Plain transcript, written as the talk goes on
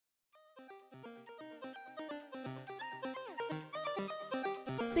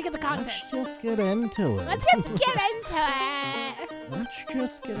Think of the content. Let's just get into it. Let's just get into it. Let's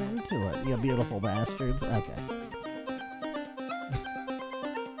just get into it, you beautiful bastards. Okay.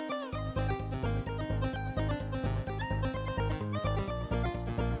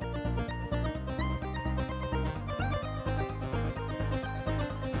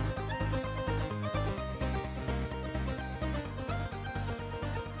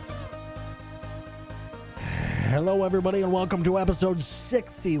 Hello, everybody, and welcome to episode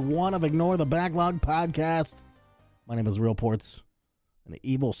 61 of Ignore the Backlog podcast. My name is Real Ports, and the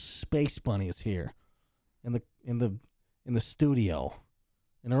evil Space Bunny is here in the studio,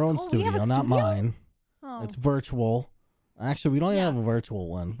 in our own studio, not mine. Oh. It's virtual. Actually, we don't even have a virtual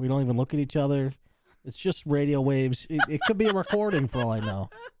one. We don't even look at each other. It's just radio waves. It could be a recording for all I know.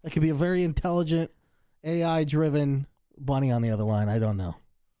 It could be a very intelligent, AI-driven bunny on the other line. I don't know.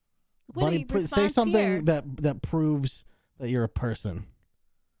 Witty Bunny, say something here. that proves that you're a person.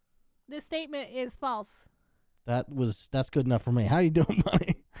 This statement is false. That's good enough for me. How you doing,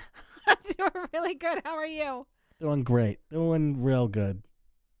 Bunny? I'm doing really good. How are you? Doing great. Doing real good.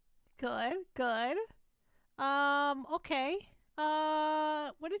 Good. Okay.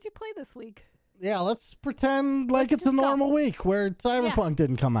 What did you play this week? Yeah, let's pretend like Let's it's a just go. normal week where Cyberpunk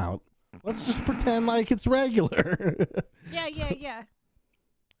didn't come out. Let's just pretend like it's regular. Yeah.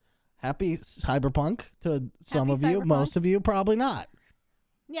 Happy Cyberpunk to some Happy of you. Cyberpunk. Most of you, probably not.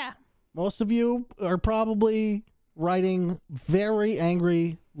 Yeah. Most of you are probably writing very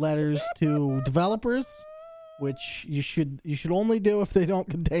angry letters to developers, which you should only do if they don't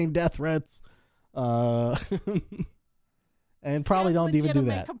contain death threats, and Just probably have don't even do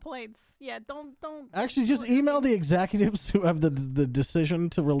legitimate that. complaints. Yeah, don't. Actually, just email the executives who have the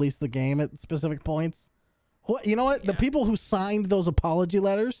decision to release the game at specific points. You know what? The Yeah. people who signed those apology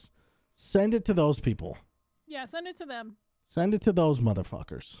letters, send it to those people. Yeah, send it to them. Send it to those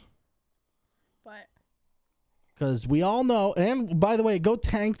motherfuckers. But Because we all know, and by the way, go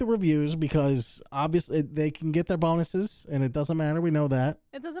tank the reviews because obviously they can get their bonuses, and it doesn't matter. We know that.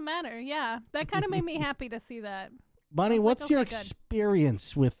 it doesn't matter. Yeah, that kind of made me happy to see that. Bunny, I was what's like, your okay, good.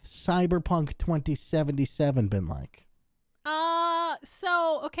 experience with Cyberpunk 2077 been like?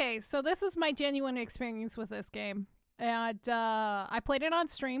 So this was my genuine experience with this game, and I played it on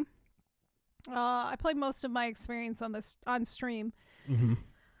stream. I played most of my experience on stream. Mm-hmm.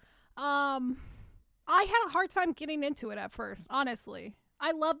 I had a hard time getting into it at first, honestly.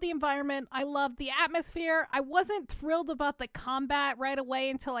 I love the environment. I love the atmosphere. I wasn't thrilled about the combat right away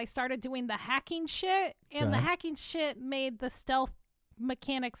until I started doing the hacking shit. And the Okay. hacking shit made the stealth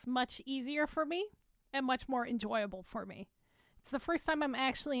mechanics much easier for me and much more enjoyable for me. It's the first time I'm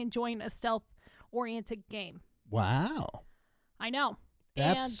actually enjoying a stealth-oriented game. Wow. I know.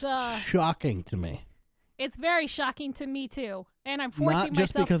 That's and shocking to me. it's very shocking to me, too. And I'm forcing Not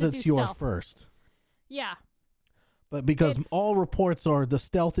just myself because to it's do your stealth. first, Yeah. but because It's- all reports are the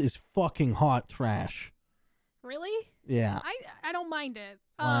stealth is fucking hot trash. Really? Yeah. I don't mind it.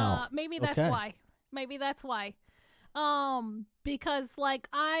 Wow. Maybe that's Okay. why. Maybe that's why. Because like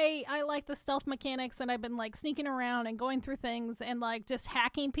I like the stealth mechanics, and I've been like sneaking around and going through things and like just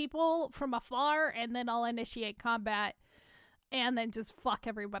hacking people from afar, and then I'll initiate combat and then just fuck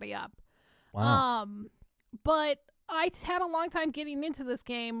everybody up. Wow. But I had a long time getting into this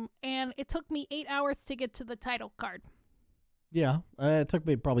game, and it took me 8 hours to get to the title card. Yeah. It took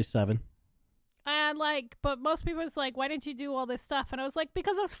me probably 7. And but most people was like, why didn't you do all this stuff? And I was like,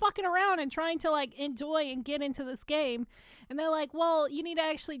 because I was fucking around and trying to like enjoy and get into this game. And they're like, well, you need to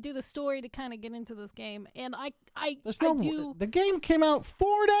actually do the story to kind of get into this game. And I do. The game came out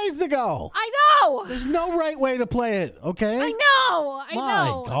 4 days ago. I know. There's no right way to play it, okay? I know.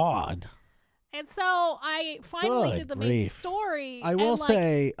 My God. And so I finally Good did the main grief. story. I will and,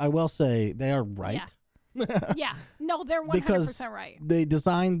 say they are right. Yeah. No, they're 100% Because right. they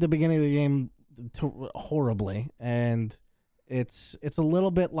designed the beginning of the game horribly, and it's a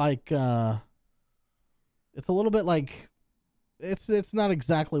little bit like it's not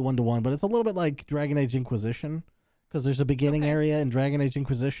exactly 1-to-1, but it's a little bit like Dragon Age Inquisition, because there's a beginning Okay. area in Dragon Age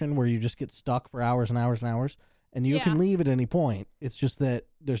Inquisition where you just get stuck for hours and hours and hours, and you can leave at any point. It's just that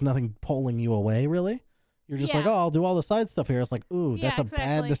there's nothing pulling you away, really. You're just like, Yeah. oh, I'll do all the side stuff here. It's like, ooh, Yeah, that's a bad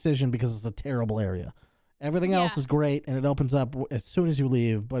exactly. decision because it's a terrible area. Everything else Yeah. is great, and it opens up as soon as you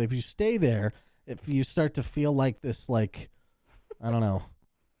leave. But if you stay there, if you start to feel like this, like, I don't know,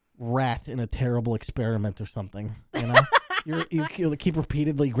 rat in a terrible experiment or something, you know? you keep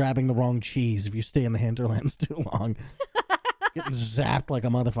repeatedly grabbing the wrong cheese if you stay in the hinterlands too long. Getting zapped like a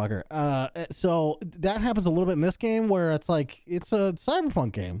motherfucker. So that happens a little bit in this game, where it's like it's a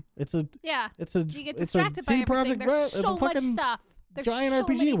cyberpunk game. It's a Yeah. it's a You get it's a distracted by CD everything. Projekt There's Red. so much stuff. There's giant so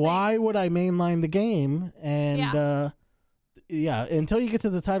RPG. many Why things. would I mainline the game? And yeah, until you get to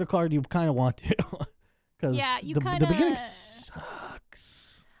the title card, you kind of want to, because Yeah, you the kinda- beginning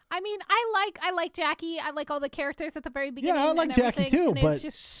sucks. I mean, I like Jackie. I like all the characters at the very beginning. I like and Jackie everything, too, and but it's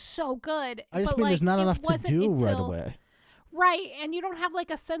just so good. I just But, mean like, there's not it enough to wasn't do right until- away. Right, and you don't have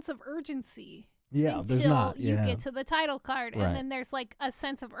like a sense of urgency. Yeah, there's until not. you Yeah, get to the title card, Right. and then there's like a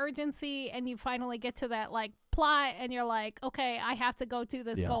sense of urgency, and you finally get to that like plot, and you're like, okay, I have to go do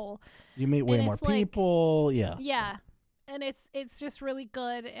this Yeah. goal. you meet way and more it's like- people. Yeah, Yeah. And it's just really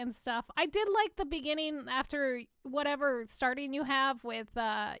good and stuff. I did like the beginning after whatever starting you have with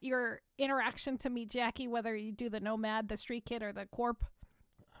your interaction to meet Jackie, whether you do the Nomad, the Street Kid, or the Corp.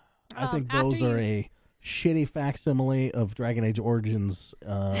 I think after those are a shitty facsimile of Dragon Age Origins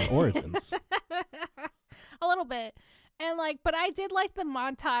origins. a little bit. And like, but I did like the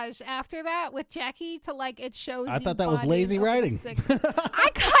montage after that with Jackie to like it shows. I you thought that was bonding lazy over the writing. I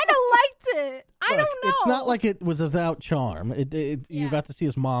kind of liked it. I Look, don't know. It's not like it was without charm. You Yeah. got to see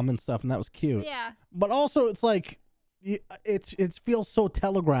his mom and stuff, and that was cute. Yeah. But also, it's like it feels so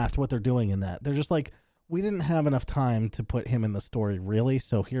telegraphed what they're doing in that. They're just like, we didn't have enough time to put him in the story, really.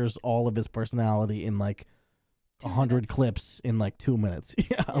 So here's all of his personality in like 2 100 minutes. clips in like 2 minutes.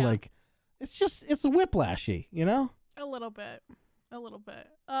 Yeah, Yeah. like it's whiplashy, you know? A little bit.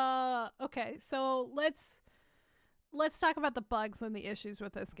 Okay, so let's talk about the bugs and the issues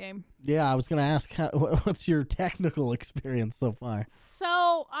with this game. Yeah, I was gonna ask, what's your technical experience so far?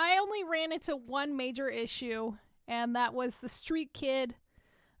 So I only ran into one major issue, and that was the Street Kid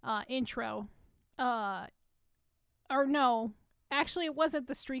intro. Or no, actually, it wasn't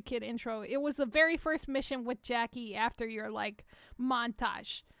the Street Kid intro. It was the very first mission with Jackie after your like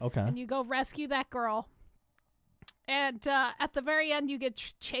montage. Okay. And you go rescue that girl. And at the very end, you get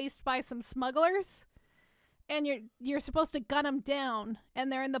chased by some smugglers, and you're supposed to gun them down,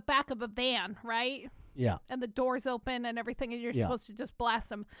 and they're in the back of a van, right? Yeah. And the doors open and everything, and you're Yeah. supposed to just blast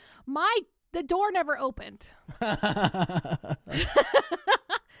them. The door never opened, and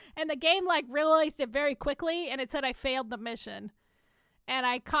the game like realized it very quickly, and it said I failed the mission, and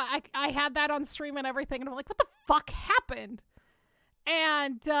I had that on stream and everything, and I'm like, what the fuck happened?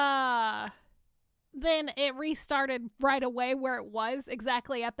 And then it restarted right away where it was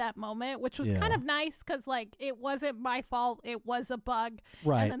exactly at that moment, which was kind Yeah. of nice because like it wasn't my fault, it was a bug.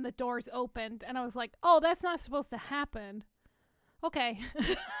 Right. And then the doors opened, and I was like, oh, that's not supposed to happen. Okay.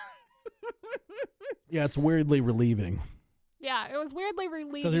 Yeah, it's weirdly relieving Yeah, it was weirdly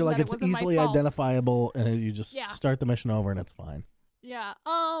relieving because you're like, that it's it wasn't easily my fault. identifiable, and you just Yeah. start the mission over, and it's fine. Yeah.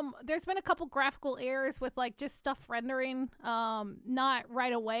 There's been a couple graphical errors with like just stuff rendering not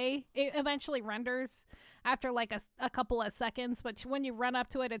right away. It eventually renders after like a couple of seconds, but when you run up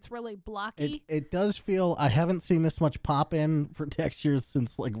to it, it's really blocky. It does feel. I haven't seen this much pop in for textures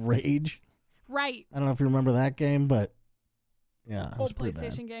since like Rage. Right. I don't know if you remember that game, but yeah, it was Old pretty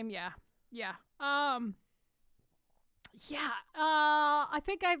bad. PlayStation game, yeah. Yeah. I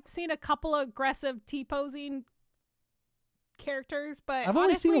think I've seen a couple of aggressive T-posing characters, but I've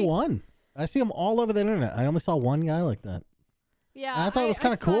only honestly, seen one. I see them all over the internet. I only saw one guy like that. Yeah. And I thought it was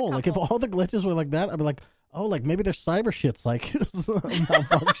kind of saw a cool. Like if couple. all the glitches were like that, I'd be like, oh, like maybe their cyber shit's like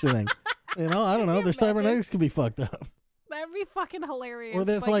malfunctioning. You know, I don't know. Can Their you imagine? cybernetics could be fucked up. That'd be fucking hilarious. Or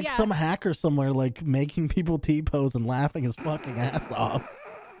there's but like yeah. some hacker somewhere like making people T-pose and laughing his fucking ass off.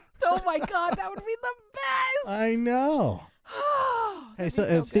 Oh my god, that would be the best. I know. Hey, That'd so be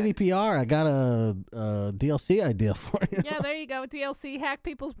at good. CDPR, I got a DLC idea for you. Yeah, there you go. DLC, hack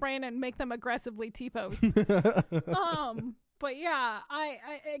people's brain and make them aggressively T-pose. But yeah, I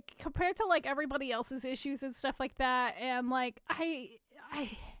compared to like everybody else's issues and stuff like that, and like I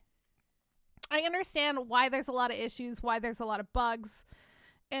understand why there's a lot of issues, why there's a lot of bugs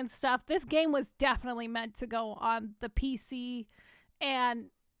and stuff. This game was definitely meant to go on the PC and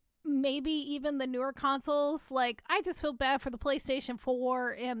maybe even the newer consoles. Like, I just feel bad for the PlayStation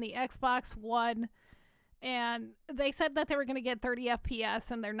 4 and the Xbox One. And they said that they were going to get 30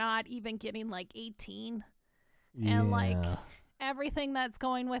 FPS, and they're not even getting like 18. And like Yeah. everything that's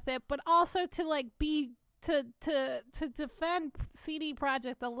going with it, but also to like be to defend CD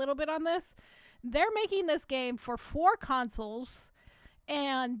Projekt a little bit on this. They're making this game for 4 consoles,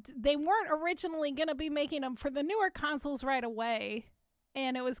 and they weren't originally going to be making them for the newer consoles right away,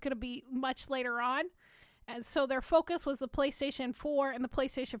 and it was going to be much later on. And so their focus was the PlayStation 4 and the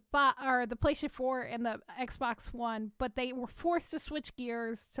PlayStation 5, or the PlayStation 4 and the Xbox One, but they were forced to switch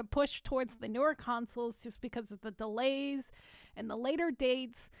gears to push towards the newer consoles just because of the delays and the later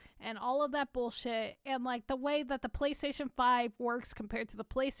dates and all of that bullshit. And like the way that the PlayStation 5 works compared to the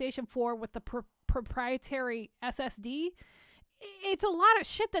PlayStation 4 with the proprietary SSD, it's a lot of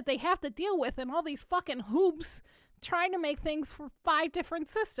shit that they have to deal with and all these fucking hoops trying to make things for 5 different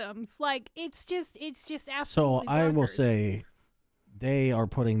systems. Like, it's just absolutely So I will bonkers. say they are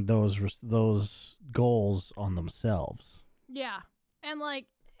putting those goals on themselves. Yeah. And, like,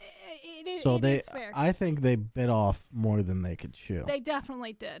 So it is fair. I think they bit off more than they could chew. They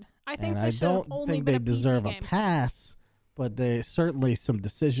definitely did. I think and this I should have don't only think been they a PC deserve game. a pass, but they certainly some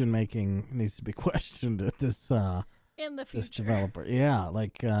decision making needs to be questioned at this In the future. this developer. Yeah,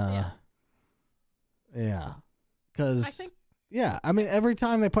 like yeah. Cuz I think I mean every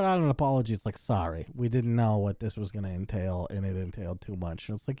time they put out an apology it's like sorry, we didn't know what this was going to entail and it entailed too much.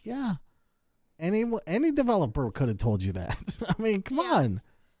 And it's like, yeah. Any developer could have told you that. I mean, come on.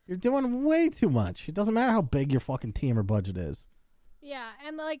 You're doing way too much. It doesn't matter how big your fucking team or budget is. Yeah,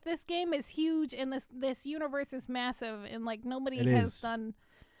 and like this game is huge and this universe is massive and like nobody It has is. done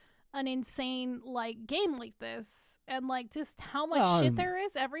an insane like game like this and like just how much shit there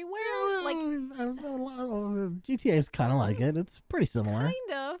is everywhere. Like GTA is kind of like it. It's pretty similar. kind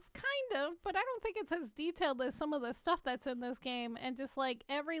of, but I don't think it's as detailed as some of the stuff that's in this game. And just like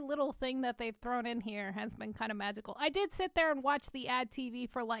every little thing that they've thrown in here has been kind of magical. I did sit there and watch the ad TV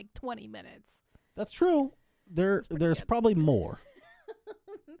for like 20 minutes. That's true. There's good. probably more.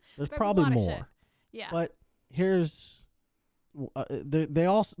 There's There's a probably lot of more. shit. Yeah. But there's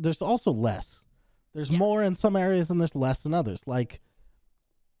also less. There's Yeah. more in some areas and there's less in others. Like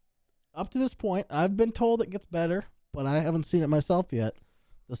up to this point, I've been told it gets better, but I haven't seen it myself yet.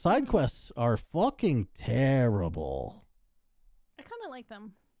 The side quests are fucking terrible. I kind of like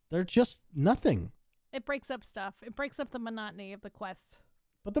them. They're just nothing. It breaks up stuff. It breaks up the monotony of the quest.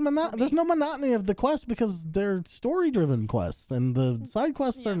 But there's no monotony of the quest because they're story-driven quests, and the side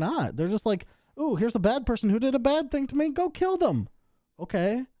quests are not. They're just like, ooh, here's a bad person who did a bad thing to me. Go kill them.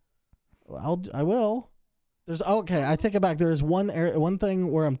 Okay, I will. I take it back. There is one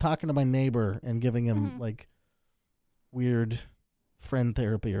thing where I'm talking to my neighbor and giving him like weird friend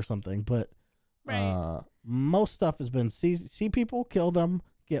therapy or something. But Right. most stuff has been see people, kill them,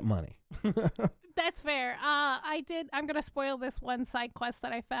 get money. That's fair. I'm gonna spoil this one side quest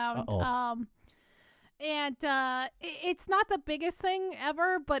that I found. Uh-oh. It's not the biggest thing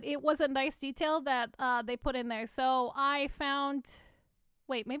ever, but it was a nice detail that they put in there. So I found,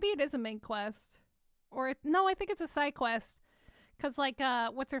 wait, maybe it is a main quest, no, I think it's a side quest. Cause like,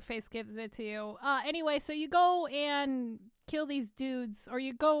 what's her face gives it to you. Anyway, so you go and kill these dudes, or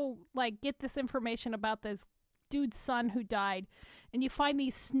you go like get this information about this dude's son who died. And you find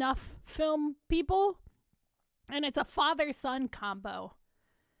these snuff film people, and it's a father-son combo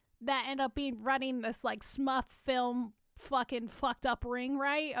that end up running this like snuff film fucking fucked up ring,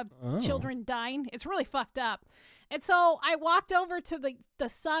 right, of children dying. It's really fucked up. And so I walked over to the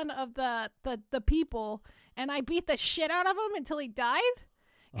son of the people, and I beat the shit out of him until he died.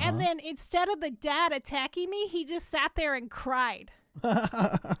 And then instead of the dad attacking me, he just sat there and cried.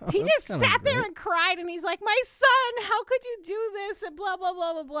 He just sat there and cried, and he's like, my son, how could you do this, and blah blah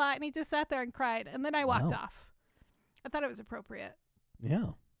blah blah blah. And he just sat there and cried, and then I walked off. I thought it was appropriate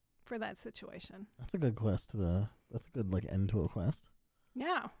for that situation. That's a good quest. That's a good like end to a quest.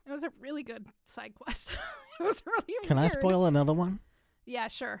 Yeah, it was a really good side quest. It was really Can weird. I spoil another one? Yeah,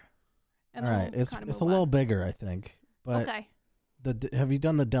 sure. And All then right, we'll it's kinda a move little on. bigger, I think. But Okay. Have you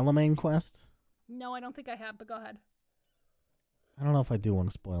done the Delamain quest? No, I don't think I have, but go ahead. I don't know if I do want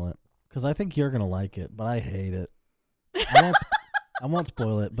to spoil it because I think you're gonna like it, but I hate it. I won't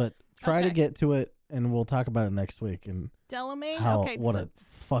spoil it, but try to Okay. get to it, and we'll talk about it next week. And Delamain? Okay. what so a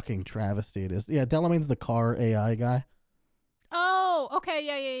fucking travesty it is. Yeah, Delamain's the car AI guy. oh, okay.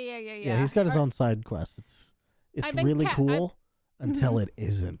 Yeah. Yeah, he's got his own side quest. It's I've been really cool until Mhm. it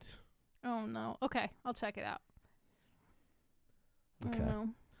isn't. Oh, no. Okay, I'll check it out. Okay. Oh,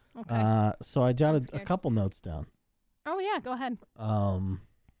 no. Okay. So I jotted a scared. couple notes down. Oh, yeah, go ahead.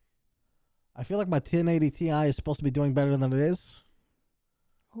 I feel like my 1080 Ti is supposed to be doing better than it is.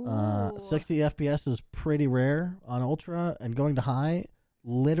 Ooh. 60 FPS is pretty rare on Ultra, and going to high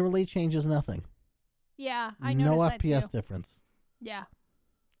literally changes nothing. Yeah, I no noticed that FPS too. difference. Yeah.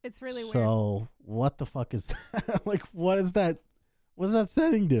 It's really weird. So what the fuck is that? Like, what is that? What does that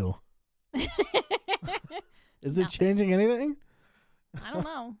setting do? Is it Nothing. changing anything? I don't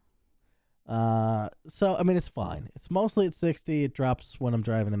know. So I mean, it's fine. It's mostly at 60. It drops when I'm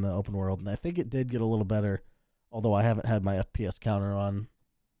driving in the open world, and I think it did get a little better. Although I haven't had my FPS counter on.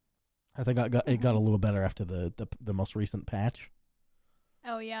 I think it got a little better after the most recent patch.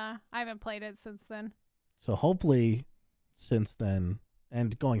 Oh, yeah. I haven't played it since then. So hopefully, since then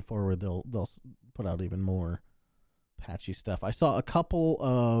and going forward, they'll put out even more patchy stuff. I saw a couple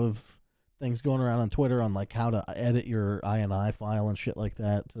of things going around on Twitter on like how to edit your INI file and shit like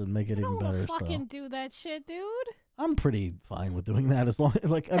that to make it I even don't better. fucking do that shit, dude. I'm pretty fine with doing that as long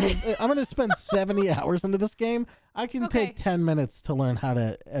like I mean I'm gonna spend 70 hours into this game. I can take 10 minutes to learn how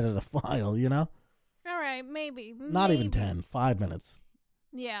to edit a file, you know? All right, maybe. Not even 10, 5 minutes.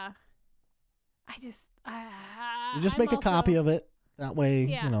 Yeah. I just you just make a copy of it. That way,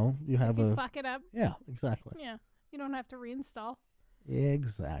 you know, you have if you fuck it up. Yeah, exactly. Yeah. You don't have to reinstall.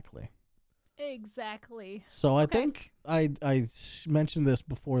 Exactly. So I think I mentioned this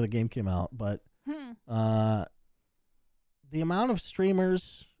before the game came out, but the amount of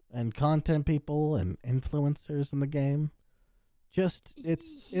streamers and content people and influencers in the game, just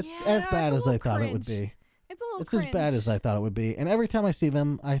it's as bad as I thought it would be. It's a little It's as bad as I thought it would be. And every time I see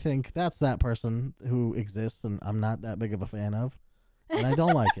them, I think that's that person who exists and I'm not that big of a fan of. And I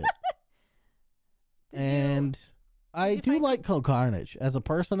don't like it. And I do like CohhCarnage as a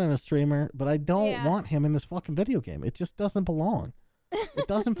person and a streamer, but I don't want him in this fucking video game. It just doesn't belong. It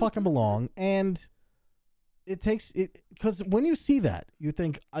doesn't fucking belong. And it takes it because when you see that, you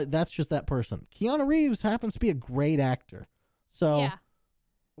think that's just that person. Keanu Reeves happens to be a great actor. So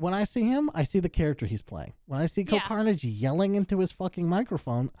when I see him, I see the character he's playing. When I see CohhCarnage yelling into his fucking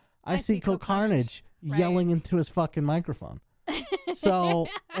microphone, I see CohhCarnage yelling into his fucking microphone. So,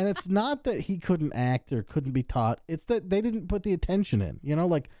 and it's not that he couldn't act or couldn't be taught. It's that they didn't put the attention in. You know,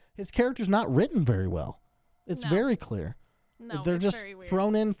 like his character's not written very well. It's very clear. No, they're just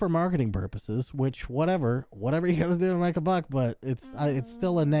thrown in for marketing purposes, which whatever you got to do to make a buck, but it's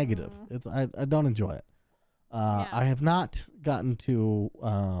still a negative. It's I don't enjoy it. I have not gotten to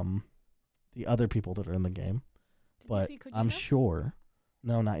the other people that are in the game, but I'm sure.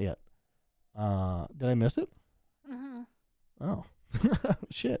 No, not yet. Did I miss it? Mm-hmm. Oh,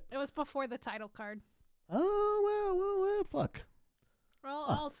 shit. It was before the title card. Oh, well, fuck. Well,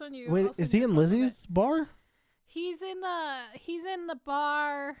 I'll send you. Wait, is he in Lizzie's bar? He's in the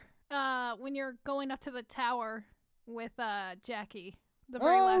bar when you're going up to the tower with Jackie. The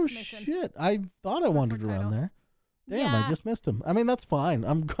very last mission. Oh, shit. I thought I wandered around there. Damn, I just missed him. I mean, that's fine.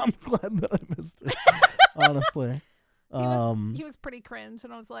 I'm glad that I missed it, honestly. He was pretty cringe,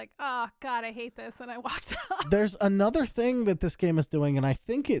 and I was like, oh, God, I hate this, and I walked out. There's another thing that this game is doing, and I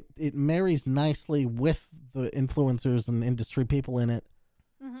think it marries nicely with the influencers and industry people in it,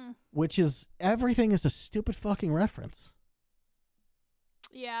 which is everything is a stupid fucking reference.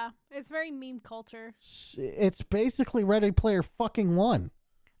 Yeah, it's very meme culture. It's basically Ready Player fucking One.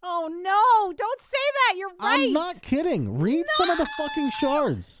 Oh, no, don't say that. You're right. I'm not kidding. Read some of the fucking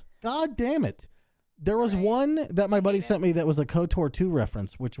shards. God damn it. There was one that my buddy sent me that was a KOTOR 2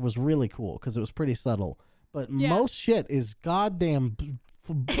 reference, which was really cool because it was pretty subtle. But most shit is goddamn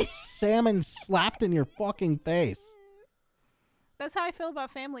salmon slapped in your fucking face. That's how I feel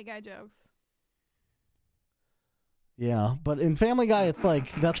about Family Guy jokes. Yeah, but in Family Guy, it's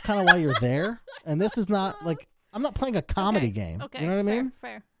like, that's kind of why you're there. And this is not, like, I'm not playing a comedy game. Okay, you know what I mean?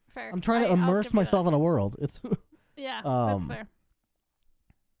 Fair. I'm trying to immerse myself in a world. It's that's fair.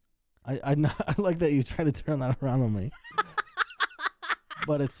 I like that you try to turn that around on me.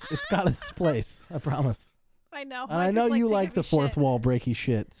 But it's got its place, I promise. I know. And I know you like the fourth wall breaky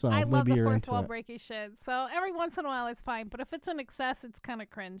shit, so I love maybe the you're fourth into wall it. breaky shit. So every once in a while it's fine, but if it's in excess, it's kind of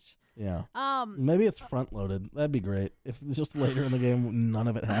cringe. Yeah. Maybe it's front loaded. That'd be great. If it's just later in the game none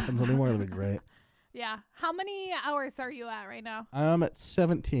of it happens anymore, that'd be great. Yeah. How many hours are you at right now? I'm at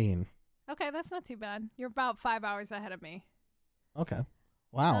 17. Okay, that's not too bad. You're about 5 hours ahead of me. Okay.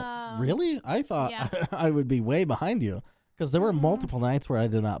 Wow. Really? I thought I would be way behind you because there were multiple nights where I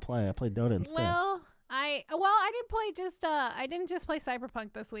did not play. I played Dota instead. Well, I didn't play I didn't just play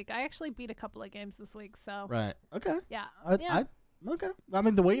Cyberpunk this week. I actually beat a couple of games this week, so. Right. Okay. Yeah. Okay. I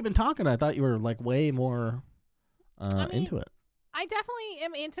mean, the way you've been talking, I thought you were like way more into it. I definitely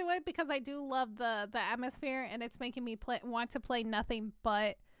am into it because I do love the atmosphere, and it's making me want to play nothing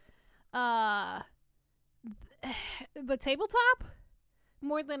but the tabletop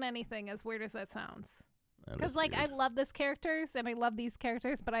more than anything, as weird as that sounds. Because I love this characters and I love these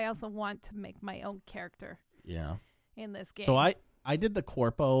characters, but I also want to make my own character. Yeah. In this game. So I did the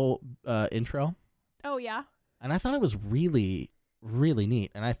Corpo intro. Oh yeah. And I thought it was really, really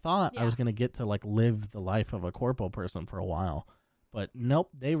neat. And I thought I was gonna get to like live the life of a Corpo person for a while. But nope,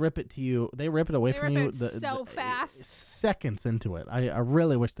 they rip it to you. They rip it away from you so fast. Seconds into it. I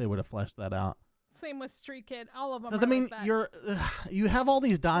really wish they would have fleshed that out. Same with Street Kid. All of them. Because I mean, you have all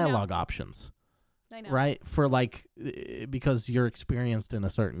these dialogue options. I know. Right? For like, because you're experienced in a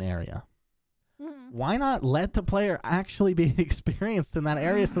certain area. Mm-hmm. Why not let the player actually be experienced in that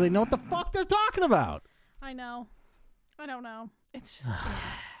area so they know what the fuck they're talking about? I know. I don't know. It's just.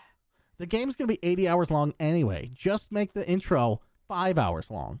 The game's going to be 80 hours long anyway. Just make the intro 5 hours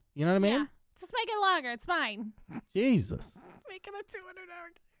long. You know what I mean? Yeah. Just make it longer. It's fine. Jesus. Make it a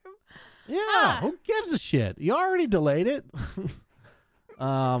 200-hour game. Yeah, who gives a shit? You already delayed it.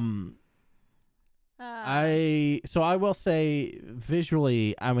 I will say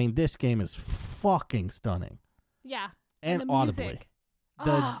visually, I mean, this game is fucking stunning. Yeah. And the audibly. music.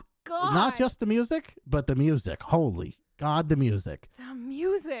 The, God. Not just the music, but the music. Holy God, the music. The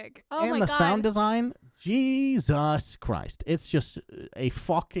music. Oh, and my the God. sound design. Jesus Christ. It's just a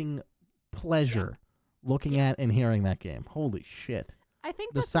fucking pleasure looking at and hearing that game. Holy shit. I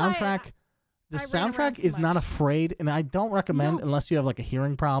think The that's why soundtrack. The I ran around soundtrack so is not much. afraid, and I don't recommend No. unless you have like a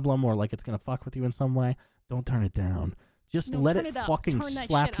hearing problem or like it's gonna fuck with you in some way. Don't turn it down. Just No, let turn it up. fucking Turn that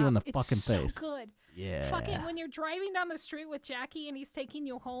slap shit you in the up. It's fucking so face. good. Yeah. Fucking when you're driving down the street with Jackie and he's taking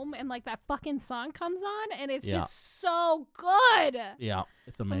you home and like that fucking song comes on and it's Yeah. just so good. Yeah,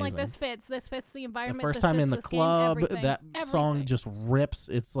 it's I'm amazing. like, this fits the The environment. first this time in fits the this game, club, everything. that song Everything. just rips.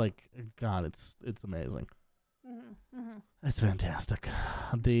 It's like, God, it's amazing. Mm-hmm. It's fantastic.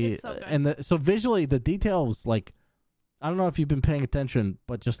 It's so good. And so visually, the details, like, I don't know if you've been paying attention,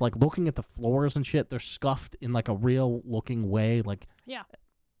 but just like looking at the floors and shit, they're scuffed in like a real looking way. Like, Yeah.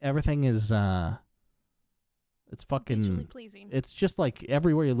 everything is, it's fucking, Visually pleasing. it's just like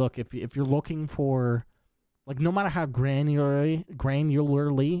everywhere you look. If you're looking for, like, no matter how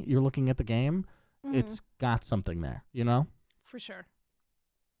granularly you're looking at the game, Mhm. it's got something there. You know, For sure.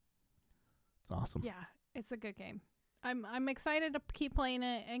 it's awesome. Yeah, it's a good game. I'm excited to keep playing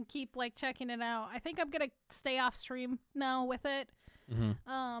it and keep like checking it out. I think I'm gonna stay off stream now with it,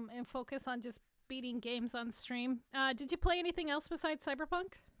 Mm-hmm. and focus on just beating games on stream. Did you play anything else besides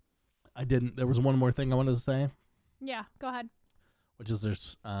Cyberpunk? I didn't. There was one more thing I wanted to say, Yeah, go ahead. which is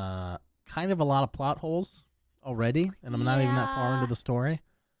there's kind of a lot of plot holes already, and I'm not even that far into Yeah. the story.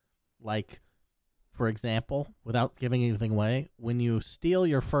 Like, for example, without giving anything away, when you steal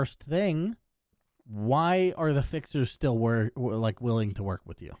your first thing, why are the fixers still willing to work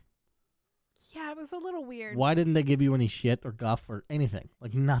with you? Yeah, it was a little weird. Why didn't they give you any shit or guff or anything?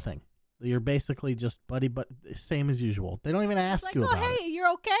 Like, nothing. You're basically just buddy, but same as usual. They don't even It's ask like, you oh, about hey, it. you're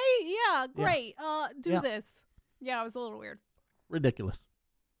okay? Yeah, great. Do Yeah. this. Yeah, it was a little weird. Ridiculous.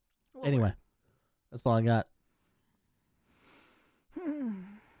 A little Anyway, that's all I got. weird.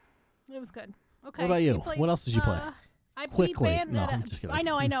 It was good. Okay. What about so you? played, What else did you play? I Quickly. beat Bayonetta. No, I'm just kidding.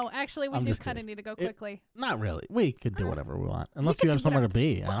 I know. Actually, we I'm do just kind of kidding. need to go quickly. Not really. We could do whatever we want, unless could you have do somewhere to whatever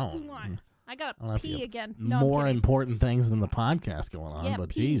be. I What don't. we want. I gotta I don't know if you pee have again. No, I'm More kidding. important things than the podcast going on, Yeah, but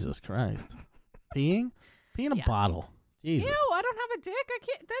pee. Jesus Christ, peeing in a Yeah. bottle. Jesus. Ew, I don't have a dick. I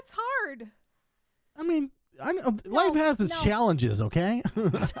can't. That's hard. I mean, I know life has its no. challenges. Okay.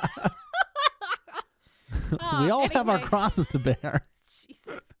 We all have our Anyway. crosses to bear.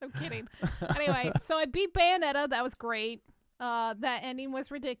 Jesus, I'm kidding. Anyway, so I beat Bayonetta. That was great. That ending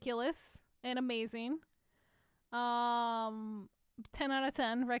was ridiculous and amazing. 10 out of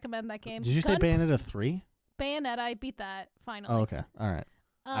 10. Recommend that game. Did you say Bayonetta 3? Bayonetta? I beat that finally. Oh, okay. All right.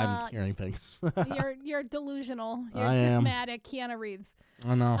 I'm hearing things. You're delusional. You're I just am. mad at Keanu Reeves.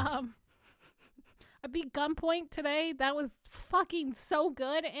 Oh no. I beat Gunpoint today. That was fucking so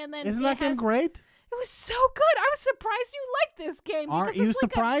good. And then Isn't that game great? It was so good. I was surprised you liked this game. Aren't because you it's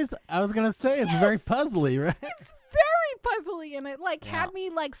like surprised? I was gonna say it's very puzzly, right? It's very puzzly, and it like Yeah. had me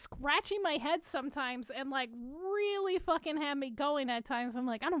like scratching my head sometimes, and like really fucking had me going at times. I'm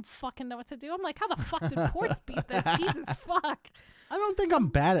like, I don't fucking know what to do. I'm like, how the fuck did Ports beat this? Jesus fuck. I don't think I'm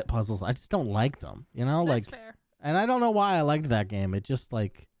bad at puzzles. I just don't like them. You know, That's like, fair. and I don't know why I liked that game. It just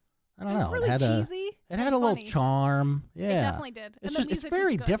like, I don't It was know. really it had cheesy. it had and a little funny. charm. Yeah, It definitely did. It's and just the it's music was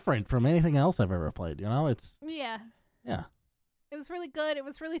very good. different from anything else I've ever played. You know, it's Yeah. yeah. It was really good. It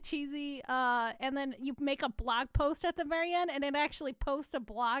was really cheesy. And then you make a blog post at the very end, and it actually posts a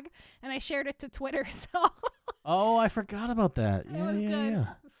blog, and I shared it to Twitter. So Oh, I forgot about that. it Yeah, was yeah, good. yeah.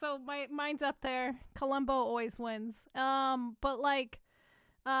 So mine's up there. Columbo always wins. But like,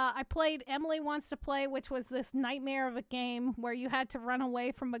 I played Emily Wants to Play, which was this nightmare of a game where you had to run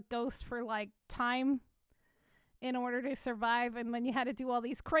away from a ghost for like time in order to survive, and then you had to do all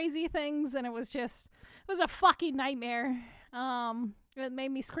these crazy things, and it was a fucking nightmare. It made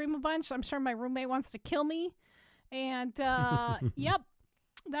me scream a bunch. I'm sure my roommate wants to kill me. And yep,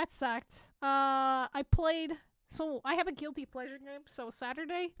 that sucked. So I have a guilty pleasure game. So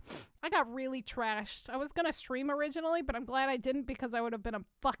Saturday, I got really trashed. I was gonna stream originally, but I'm glad I didn't because I would have been a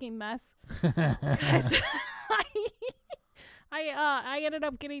fucking mess. 'Cause I ended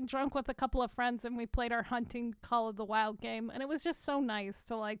up getting drunk with a couple of friends, and we played our hunting Call of the Wild game, and it was just so nice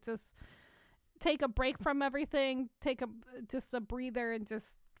to like just take a break from everything, take just a breather, and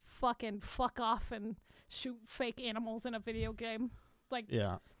just fucking fuck off and shoot fake animals in a video game. Like,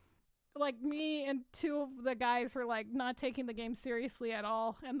 Yeah. like me and two of the guys were like not taking the game seriously at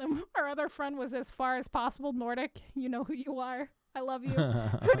all. And then our other friend was as far as possible. Nordic, you know who you are. I love you.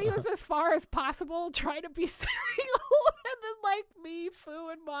 But he was as far as possible trying to be serial. And then like me, Fu,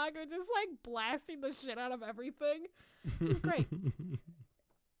 and Mog are just like blasting the shit out of everything. It was great.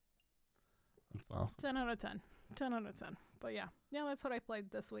 That's awesome. 10 out of 10. 10 out of 10. But yeah, that's what I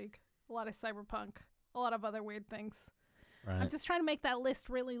played this week. A lot of Cyberpunk. A lot of other weird things. Right. I'm just trying to make that list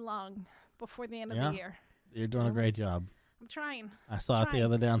really long before the end of the year. You're doing a great job. I'm trying. I saw it the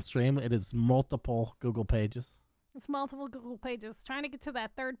other day on stream. It is multiple Google pages. It's multiple Google pages. Trying to get to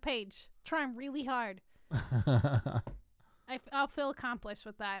that third page. Trying really hard. I'll feel accomplished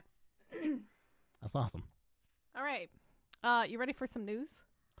with that. That's awesome. All right. You ready for some news?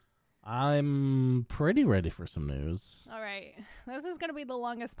 I'm pretty ready for some news. All right. This is going to be the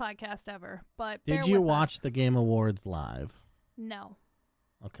longest podcast ever, but Did you watch the Game Awards live? No.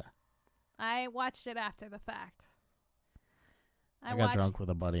 Okay. I watched it after the fact. I got drunk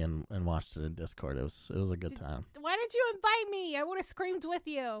with a buddy and watched it in Discord. It was a good time. Why did you invite me? I would have screamed with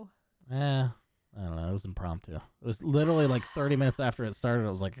you. I don't know. It was impromptu. It was literally like 30 minutes after it started.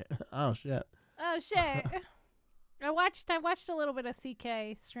 I was like, oh, shit. Oh, shit. I watched a little bit of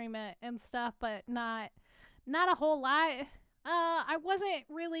CK stream it and stuff, but not a whole lot. I wasn't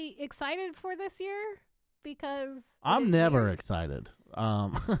really excited for this year because I'm never excited.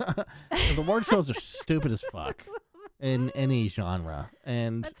 Because award shows are stupid as fuck in any genre,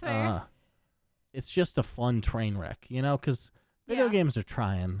 and that's fair. It's just a fun train wreck, because video games are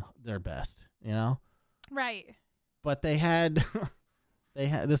trying their best, Right. But they had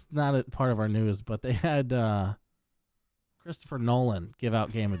this is not a part of our news, but they had Christopher Nolan give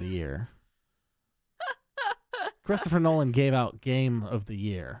out Game of the Year. Christopher Nolan gave out Game of the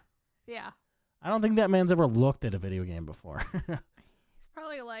Year. Yeah. I don't think that man's ever looked at a video game before. He's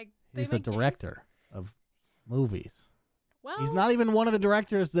probably like... He's a director of movies. Well, he's not even one of the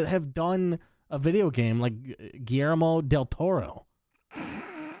directors that have done a video game like Guillermo del Toro.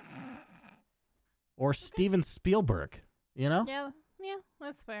 Or Steven Spielberg, Yeah,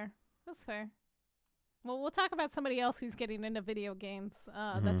 that's fair. That's fair. Well, we'll talk about somebody else who's getting into video games.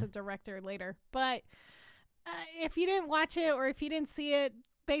 That's a director later. But if you didn't watch it or if you didn't see it,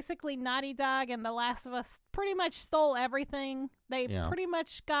 basically Naughty Dog and The Last of Us pretty much stole everything. They pretty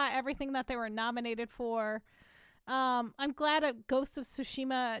much got everything that they were nominated for. I'm glad Ghost of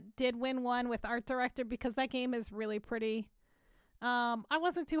Tsushima did win one with art director because that game is really pretty. I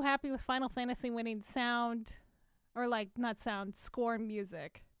wasn't too happy with Final Fantasy winning sound or not sound, score and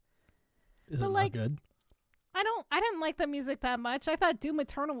music. Is it not good? I didn't like the music that much. I thought Doom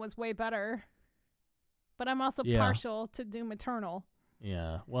Eternal was way better. But I'm also partial to Doom Eternal.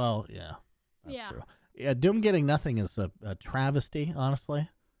 Yeah. Well, yeah. That's yeah. true. Yeah, Doom getting nothing is a travesty, honestly.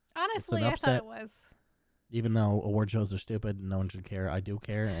 Honestly, I thought it was. Even though award shows are stupid and no one should care, I do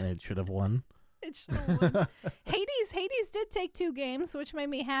care, and it should have won. It should have won. Hades did take 2 games, which made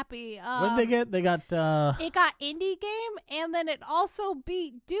me happy. What did they get? They got... It got Indie Game, and then it also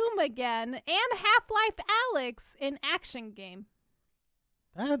beat Doom again, and Half-Life Alyx in Action Game.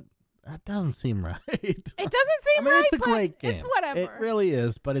 That doesn't seem right. It doesn't seem right, it's a great game. It's whatever. It really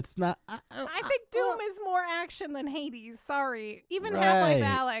is, but it's not... I think Doom is more action than Hades. Sorry. Even Half-Life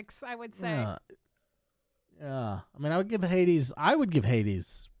Alyx, I would say. Yeah. I mean, I would give Hades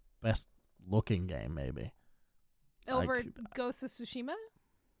best looking game, maybe. Over Ghost of Tsushima?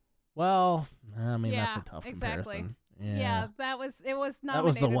 Well, I mean, that's a tough comparison. Yeah, it was nominated. That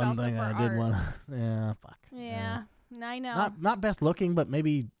was the one also thing for I art. did want to... Yeah, fuck. Yeah, I know. Not best looking, but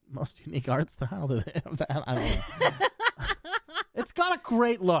maybe most unique art style. Do they have that? I don't know. It's got a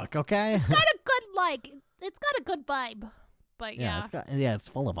great look, okay? It's got a good, it's got a good vibe. But yeah. It's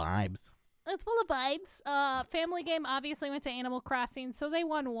full of vibes. It's full of vibes. Family Game obviously went to Animal Crossing, so they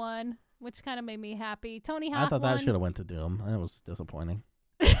won one, which kind of made me happy. Tony Hawk I thought won. that should have went to Doom. That was disappointing.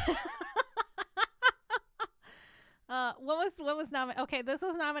 What was nominated? Okay, this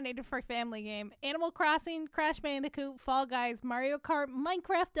was nominated for Family Game: Animal Crossing, Crash Bandicoot, Fall Guys, Mario Kart,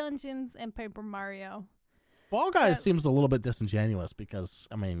 Minecraft Dungeons, and Paper Mario. Fall Guys seems a little bit disingenuous because,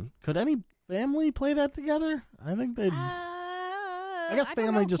 I mean, could any family play that together? I think they'd... I guess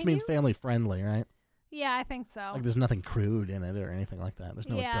family just means family friendly, right? Yeah, I think so. Like there's nothing crude in it or anything like that. There's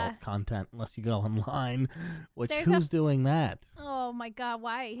no adult content unless you go online. Who's doing that? Oh my God,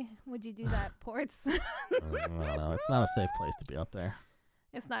 why would you do that, Ports? I don't know. It's not a safe place to be out there.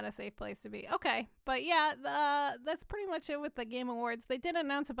 It's not a safe place to be. Okay, but yeah, that's pretty much it with the Game Awards. They did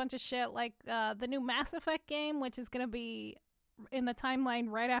announce a bunch of shit like the new Mass Effect game, which is going to be in the timeline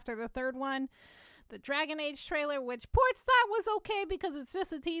right after the third one. The Dragon Age trailer, which Ports thought was okay because it's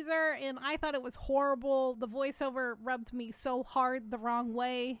just a teaser, and I thought it was horrible. The voiceover rubbed me so hard the wrong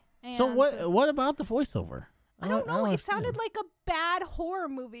way. And So what about the voiceover? I don't know. It understand. sounded like a bad horror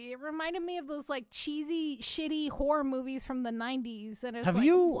movie. It reminded me of those like cheesy, shitty horror movies from the 90s. And it's Have like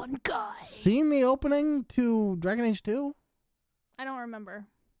you one guy. seen the opening to Dragon Age 2? I don't remember.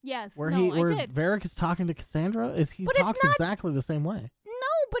 Yes, Where I did. Varric is talking to Cassandra? He But it's talks not- exactly the same way.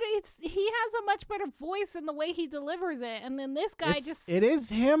 No, but he has a much better voice in the way he delivers it. And then this guy It is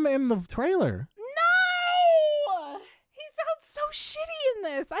him in the trailer. No! He sounds so shitty in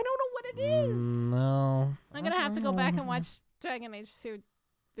this. I don't know what it is. No. I'm going to have to go back and watch Dragon Age 2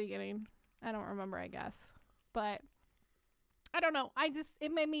 beginning. I don't remember, I guess. But I don't know.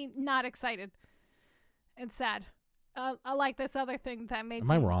 It made me not excited and sad. I like this other thing that made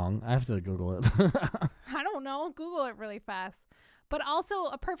Am I wrong? I have to Google it. I don't know. Google it really fast. But also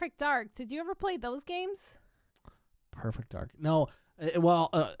A Perfect Dark. Did you ever play those games? Perfect Dark. No.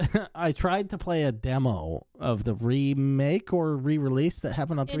 I tried to play a demo of the remake or re-release that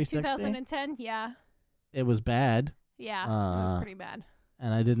happened on In 360. 2010? Yeah. It was bad, Yeah. It was pretty bad.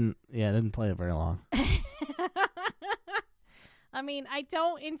 and I didn't play it very long. I mean, I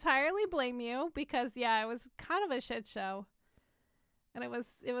don't entirely blame you because it was kind of a shit show. And it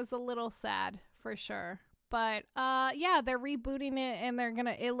was a little sad for sure. But they're rebooting it and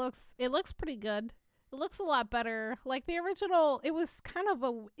it looks pretty good. It looks a lot better. Like the original, it was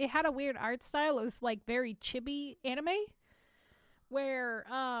it had a weird art style. It was like very chibi anime where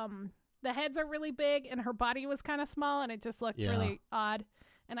the heads are really big and her body was kind of small and it just looked really odd.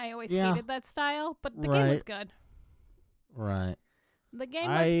 And I always hated that style, but the game was good. Right. The game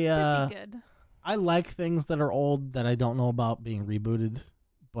was pretty good. I like things that are old that I don't know about being rebooted,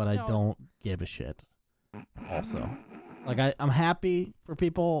 but I No. don't give a shit. Also, like I'm happy for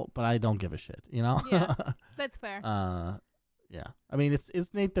people, but I don't give a shit. You know? Yeah. That's fair. Yeah. I mean,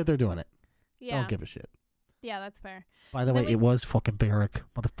 it's neat that they're doing it. Yeah. Don't give a shit. Yeah, that's fair. By the Then way, we- it was fucking Barrick,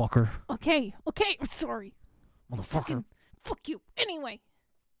 motherfucker. Okay, I'm sorry. Motherfucker. Fuck you. Anyway,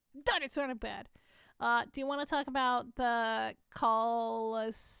 thought it sounded bad. Do you want to talk about the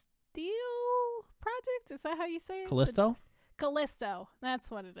Callisto project? Is that how you say it? Callisto? Callisto. That's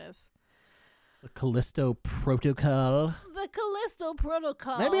what it is. The Callisto Protocol. The Callisto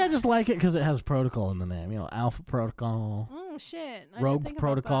Protocol. Maybe I just like it because it has protocol in the name. You know, Alpha Protocol, Oh, shit. I didn't think Rogue about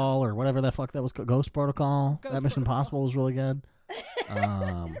Protocol, or whatever the fuck that was called. Ghost Protocol. Ghost that Mission Protocol. Impossible was really good.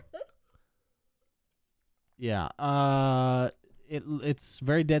 Yeah. It's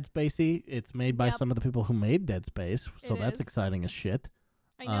very Dead Spacey. It's made by Yep. some of the people who made Dead Space, so It that's is. exciting as shit.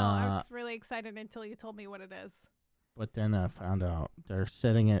 I know. I was really excited until you told me what it is. But then I found out they're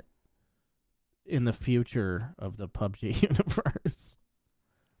setting it in the future of the PUBG universe.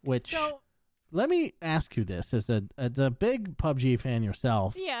 Which, So, let me ask you this: as a big PUBG fan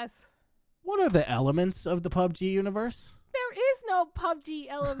yourself, yes. what are the elements of the PUBG universe? There is no PUBG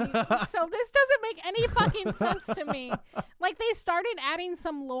element, so this doesn't make any fucking sense to me. Like, they started adding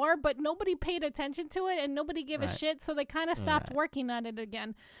some lore, but nobody paid attention to it, and nobody gave a Right. shit, so they kind of stopped Right. working on it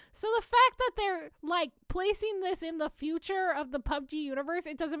again. So the fact that they're, like, placing this in the future of the PUBG universe,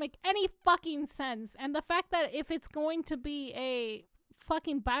 it doesn't make any fucking sense. And the fact that if it's going to be a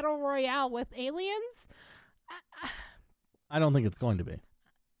fucking battle royale with aliens, I don't think it's going to be.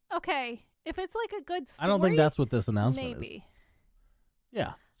 okay, if it's, like, a good story, I don't think that's what this announcement is. maybe.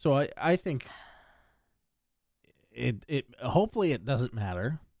 Yeah. So I think it hopefully it doesn't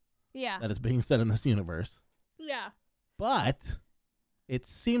matter Yeah. that it's being set in this universe. Yeah. But it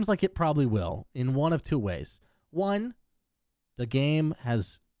seems like it probably will in one of two ways. One, the game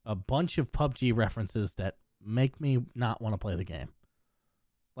has a bunch of PUBG references that make me not want to play the game.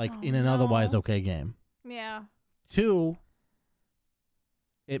 Like Oh, in an otherwise no. okay game. Yeah. Two,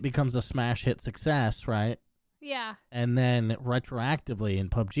 it becomes a smash hit success, right? Yeah. And then retroactively in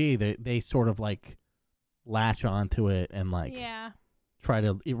PUBG, they sort of like latch onto it and like Yeah. try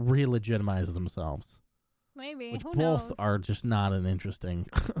to re-legitimize themselves. Maybe. Which Who both knows? are just not an interesting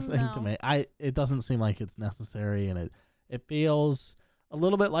thing to No. me. It doesn't seem like it's necessary, and it feels a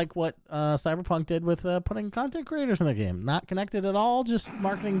little bit like what Cyberpunk did with putting content creators in the game. Not connected at all, just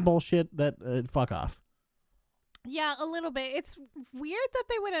marketing bullshit that fuck off. Yeah, a little bit. It's weird that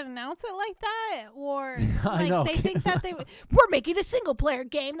they would announce it like that, or I like know. they think that we're making a single player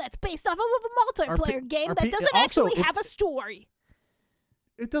game that's based off of a multiplayer game that doesn't also, actually have a story.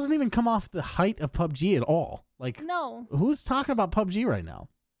 It doesn't even come off the height of PUBG at all. Like, No, who's talking about PUBG right now?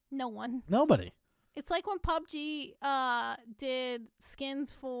 no one. Nobody. It's like when PUBG did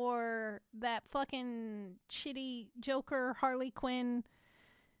skins for that fucking shitty Joker Harley Quinn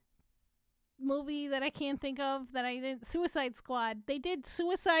movie that I can't think of that I didn't. Suicide Squad. They did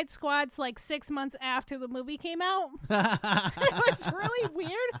Suicide Squads like 6 months after the movie came out. It was really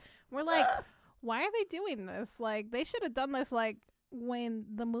weird. We're like, why are they doing this? Like, they should have done this like when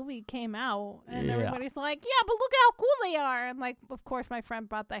the movie came out, and everybody's like, yeah, but look how cool they are. And like, of course my friend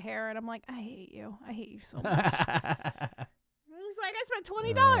brought the hair, and I'm like, I hate you so much. He's like, I spent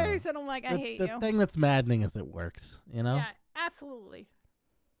 $20, and I'm like, I hate you. The thing that's maddening is it works, you know? Yeah, absolutely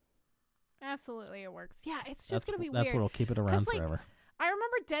it works. Yeah, it's just gonna be weird. That's what'll keep it around like, forever. I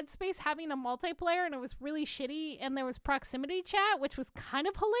remember Dead Space having a multiplayer, and it was really shitty, and there was proximity chat, which was kind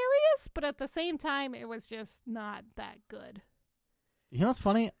of hilarious, but at the same time it was just not that good. You know what's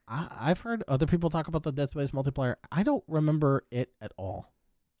funny? I've heard other people talk about the Dead Space multiplayer. I don't remember it at all.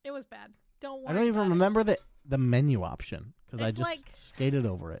 It was bad. Don't worry. I don't even remember the menu option because I just like, skated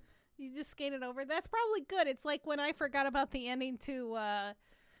over it. You just skated over. That's probably good. It's like when I forgot about the ending to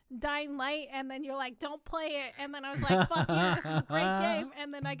Dying Light, and then you're like, don't play it. And then I was like, fuck yeah, this is a great game.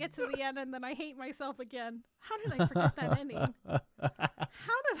 And then I get to the end, and then I hate myself again. How did I forget that ending? How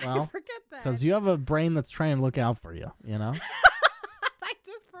did I forget that? Because you have a brain that's trying to look out for you, you know? I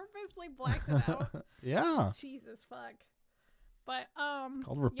just purposely blacked it out. Yeah. Jesus fuck. But it's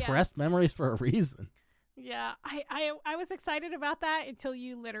called repressed memories for a reason. Yeah, I was excited about that until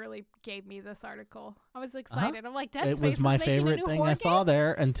you literally gave me this article. I was excited. I'm like, Dead Space was my is making favorite a new thing horror I saw game?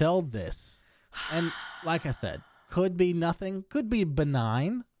 there until this. And like I said, could be nothing, could be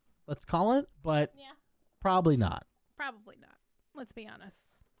benign, let's call it, but probably not. Probably not. Let's be honest.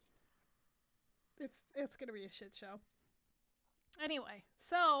 It's gonna be a shit show. Anyway,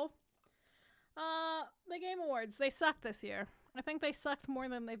 so the Game Awards, they sucked this year. I think they sucked more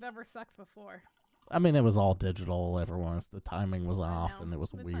than they've ever sucked before. I mean, it was all digital. The timing was off, and it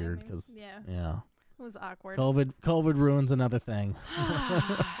was weird because it was awkward. COVID ruins another thing.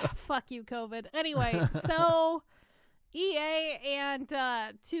 Fuck you, COVID. Anyway, so EA and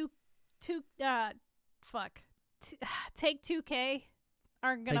Take 2K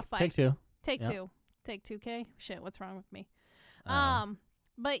are gonna fight. Take Two. Take Take 2K. Shit, what's wrong with me?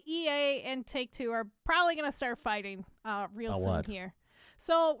 But EA and Take Two are probably gonna start fighting real soon here.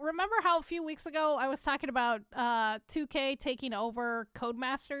 So remember how a few weeks ago I was talking about 2K taking over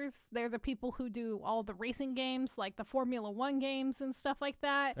Codemasters? They're the people who do all the racing games, like the Formula 1 games and stuff like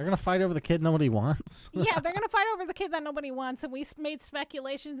that. They're going to fight over the kid nobody wants. Yeah, they're going to fight over the kid that nobody wants. And we made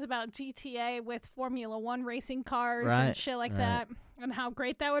speculations about GTA with Formula 1 racing cars and shit like that, and how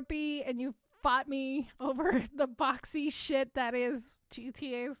great that would be. And you fought me over the boxy shit that is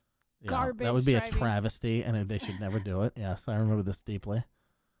GTA's garbage. That would be a travesty, and they should never do it. Yes, I remember this deeply.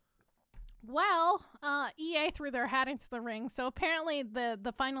 Well, EA threw their hat into the ring, so apparently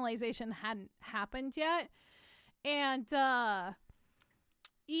the finalization hadn't happened yet, and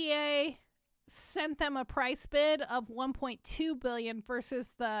EA sent them a price bid of $1.2 billion versus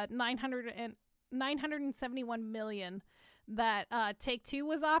the $971 million that Take-Two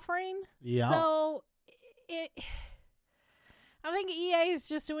was offering. Yeah. So I think EA is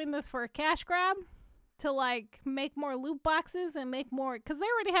just doing this for a cash grab to like make more loot boxes and make more, because they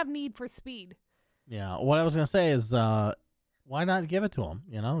already have Need for Speed. Yeah. What I was gonna say is, why not give it to them?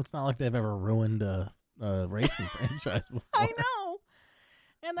 You know, it's not like they've ever ruined a racing franchise before. I know.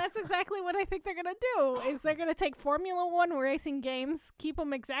 And that's exactly what I think they're going to do, is they're going to take Formula 1 racing games, keep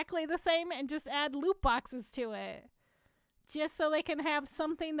them exactly the same, and just add loot boxes to it. Just so they can have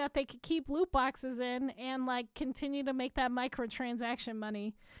something that they could keep loot boxes in and, like, continue to make that microtransaction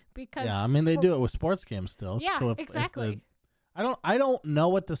money. Because I mean, they do it with sports games still. Yeah, so exactly. I don't know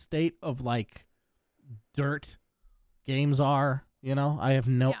what the state of, like, dirt games are, you know? I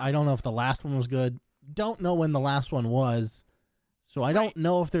don't know if the last one was good. Don't know when the last one was. So I don't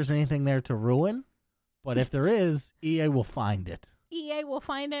know if there's anything there to ruin, but if there is, EA will find it. EA will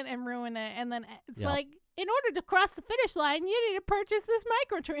find it and ruin it, and then it's like, in order to cross the finish line, you need to purchase this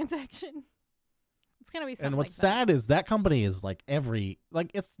microtransaction. It's going to be something. And what's sad is that company is like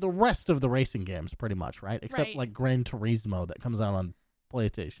it's the rest of the racing games pretty much, right? Except like Gran Turismo that comes out on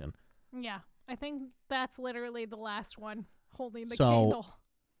PlayStation. Yeah, I think that's literally the last one holding the candle.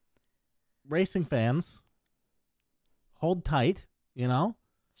 Racing fans, hold tight. You know,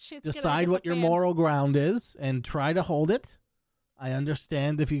 decide what your moral ground is and try to hold it. I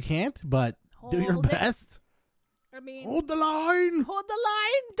understand if you can't, but do your best. I mean, hold the line. Hold the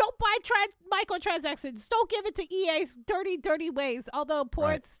line. Don't buy microtransactions. Don't give it to EA's dirty, dirty ways. Although,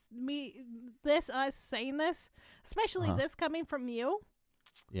 us saying this, especially this coming from you.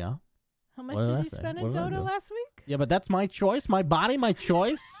 Yeah. How much What did I did you say? spend in What did I Dota do? last week? Yeah, but that's my choice, my body, my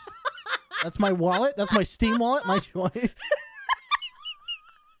choice. That's my wallet. That's my Steam wallet, my choice.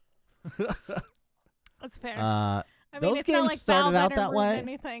 That's fair. Uh, I mean, those it's not games like started Valve out hadn't that ruined way.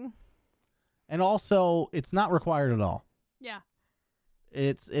 anything. and also, it's not required at all. Yeah.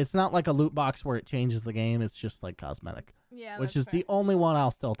 It's not like a loot box where it changes the game. It's just like cosmetic, Yeah. which that's is the only one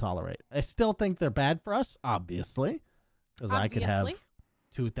I'll still tolerate. I still think they're bad for us, obviously, because I could have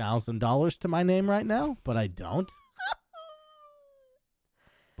 $2,000 to my name right now, but I don't.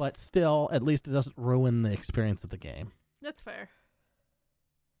 But still, at least it doesn't ruin the experience of the game. That's fair.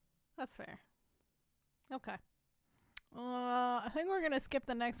 That's fair. Okay. I think we're going to skip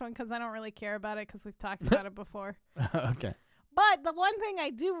the next one because I don't really care about it because we've talked about it before. Okay. But the one thing I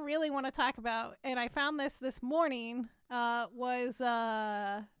do really want to talk about, and I found this morning, was,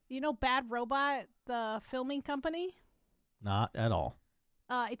 Bad Robot, the filming company? Not at all.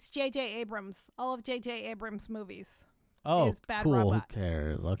 It's J.J. Abrams. All of J.J. Abrams' movies. Oh, Is Bad cool. Robot. Who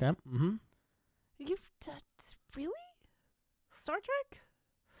cares? Okay. Mm-hmm. Really? Star Trek?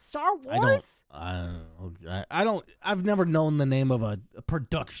 Star Wars? I've never known the name of a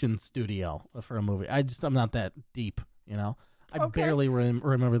production studio for a movie. I'm not that deep, you know? I barely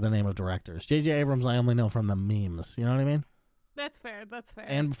remember the name of directors. J.J. Abrams, I only know from the memes. You know what I mean? That's fair. That's fair.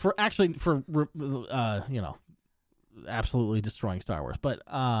 And for absolutely destroying Star Wars. But,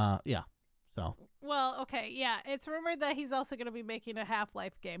 yeah. So. Well, okay, yeah. It's rumored that he's also going to be making a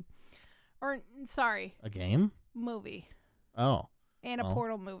Half-Life game. A game? Movie. Oh. And a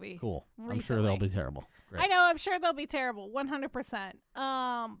Portal movie. Cool. Recently. I'm sure they'll be terrible. Great. I know. I'm sure they'll be terrible. 100%.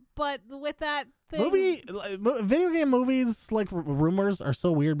 But with that thing... Video game movies, like, rumors are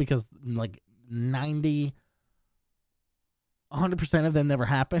so weird because, like, 100% of them never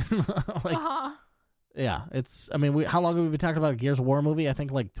happen. Yeah, it's... I mean, how long have we been talking about a Gears of War movie? I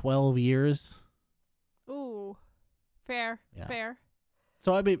think, like, 12 years. Ooh. Fair. Yeah. Fair.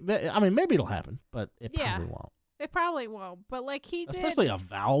 So, I mean, maybe it'll happen, but it probably won't. It probably won't. But, like, Especially a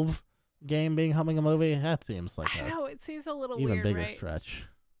Valve game becoming a movie, that seems like I know, it seems a little even weird, bigger right? stretch.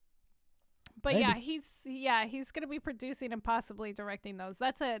 But Maybe. he's going to be producing and possibly directing those.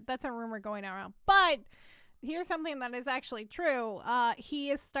 That's a rumor going around. But here's something that is actually true.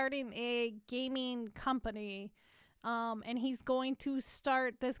 He is starting a gaming company, and he's going to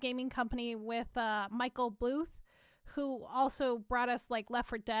start this gaming company with Michael Bluth, who also brought us like Left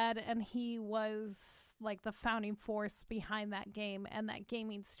 4 Dead, and he was like the founding force behind that game and that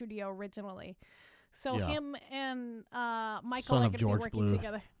gaming studio originally. So him and Michael are going to be working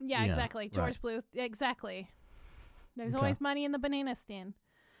together. Yeah, exactly. George Bluth. Exactly. There's always money in the banana stand.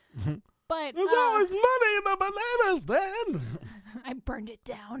 But there's always money in the banana stand. I burned it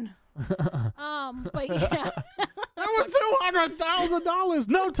down. But yeah. There were $200,000.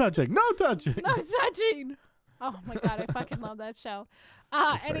 No touching. No touching. No touching. Oh my god, I fucking love that show.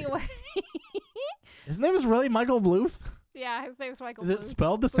 Anyway. His name is really Michael Bluth? Yeah, his name's Michael Bluth. Is it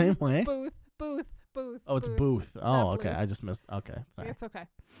spelled the same way? Booth. Oh, it's Booth. Oh, okay. I just missed. Okay, sorry. It's okay.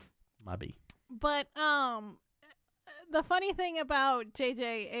 My B. But the funny thing about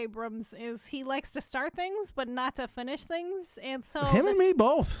J.J. Abrams is he likes to start things, but not to finish things, and so him and me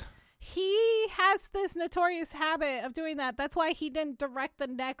both. He has this notorious habit of doing that. That's why he didn't direct the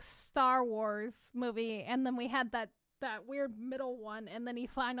next Star Wars movie, and then we had that weird middle one, and then he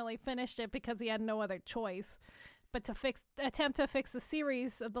finally finished it because he had no other choice but to attempt to fix the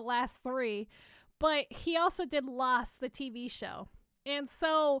series of the last 3. But he also did Lost, the TV show. And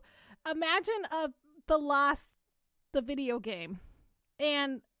so imagine the Lost, the video game.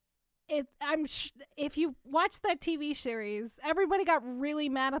 And if you watch that TV series, everybody got really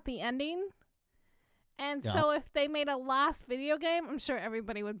mad at the ending. And so if they made a Lost video game, I'm sure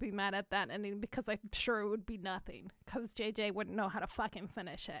everybody would be mad at that ending because I'm sure it would be nothing because JJ wouldn't know how to fucking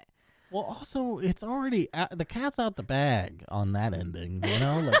finish it. Well, also, it's already the cat's out the bag on that ending, you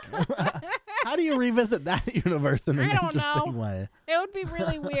know? Like, how do you revisit that universe in an interesting way? It would be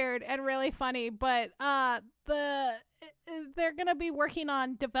really weird and really funny, but they're going to be working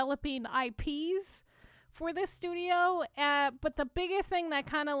on developing IPs for this studio, but the biggest thing that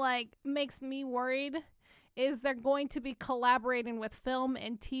kind of like makes me worried is they're going to be collaborating with film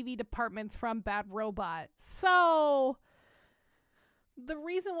and TV departments from Bad Robot. So the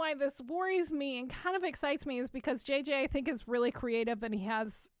reason why this worries me and kind of excites me is because JJ, I think, is really creative, and he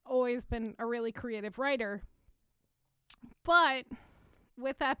has always been a really creative writer. But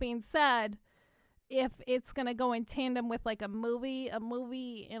with that being said, if it's going to go in tandem with like a movie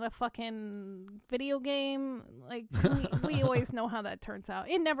and a fucking video game, like we always know how that turns out.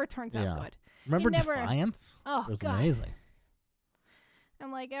 It never turns out good. Remember Defiance? Oh, it was God. amazing.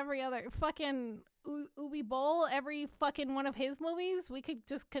 and like every other fucking Ubi Bowl, every fucking one of his movies, we could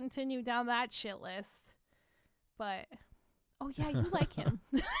just continue down that shit list. But oh yeah, you like him.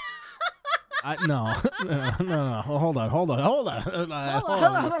 No. Hold on.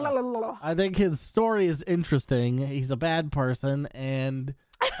 I think his story is interesting. He's a bad person, and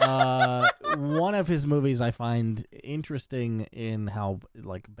one of his movies I find interesting in how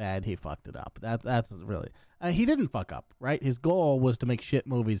like bad he fucked it up. That's really he didn't fuck up, right? His goal was to make shit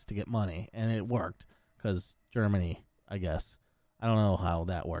movies to get money, and it worked because Germany, I guess. I don't know how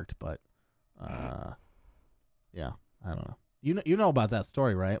that worked, but yeah, I don't know. You know about that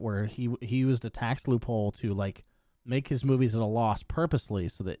story, right? Where he used a tax loophole to like make his movies at a loss purposely,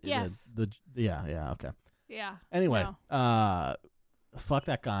 so that yes, okay. Yeah. Anyway, no. Fuck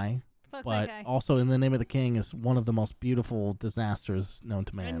that guy. Fuck but that guy. Also, In the Name of the King is one of the most beautiful disasters known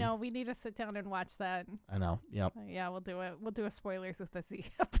to man. I know. We need to sit down and watch that. I know. Yep. Yeah, we'll do it. We'll do a spoilers of the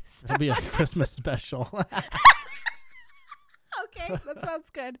episode. It'll be a Christmas special. Okay, that sounds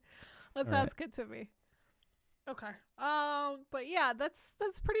good. That sounds good to me. Okay. But yeah,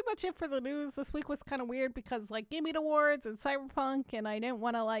 that's pretty much it for the news. This week was kind of weird because like Game Awards and Cyberpunk, and I didn't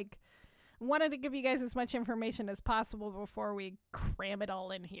want to wanted to give you guys as much information as possible before we cram it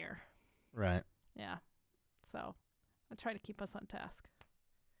all in here. Right. Yeah. So I'll try to keep us on task.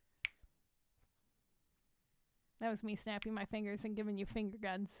 That was me snapping my fingers and giving you finger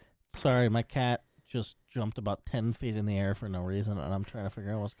guns. Sorry, my cat just jumped about 10 feet in the air for no reason, and I'm trying to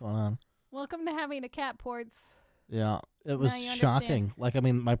figure out what's going on. Welcome to having a cat, Ports. Yeah, it was shocking. Understand. Like, I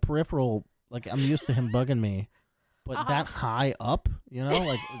mean, my peripheral, like, I'm used to him bugging me, but that high up, you know,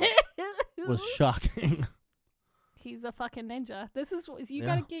 like, it was shocking. He's a fucking ninja. You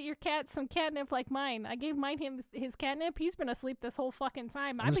gotta get your cat some catnip like mine. I gave mine his catnip. He's been asleep this whole fucking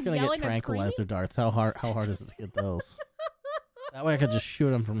time. I'm just gonna get tranquilizer darts. How hard is it to get those? That way I could just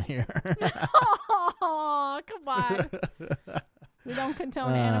shoot him from here. Oh, come on. We don't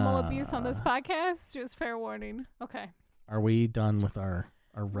condone animal abuse on this podcast. Just fair warning. Okay. Are we done with our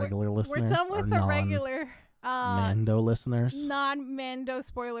regular listeners? We're done with the regular Mando listeners. Non-Mando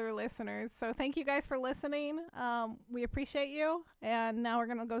spoiler listeners. So thank you guys for listening. We appreciate you. And now we're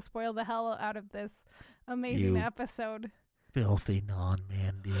going to go spoil the hell out of this amazing episode. Filthy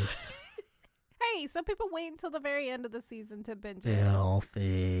non-Mandys. Hey, some people wait until the very end of the season to binge it.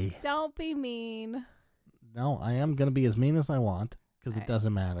 Filthy. Don't be mean. No, I am going to be as mean as I want because it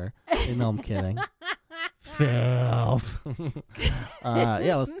doesn't matter. You know I'm kidding. Filth.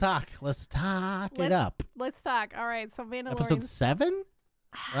 Yeah, let's talk. Let's talk it up. Let's talk. All right, so Mandalorian. Episode 7?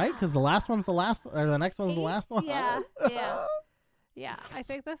 Right? Because the last one's the last, or the next one's the last one? Yeah. Yeah, I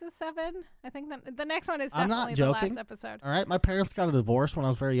think this is 7. I think the next one is definitely the last episode. All right, my parents got a divorce when I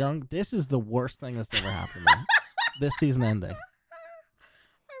was very young. This is the worst thing that's ever happened to me. This season ending.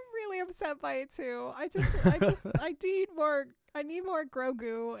 Upset by it too. I need more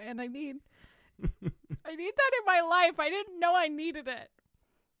Grogu, and I need that in my life. I didn't know I needed it.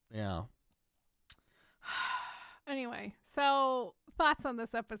 Yeah. Anyway, so thoughts on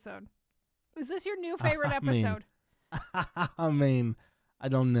this episode? Is this your new favorite episode? I mean, I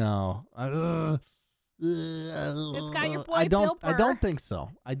don't know. It's got your boy Bill Burr. I don't think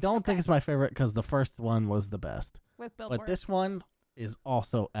so. I don't think it's my favorite because the first one was the best. With Bill Burr. But this one is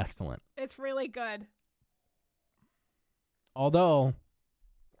also excellent. It's really good. Although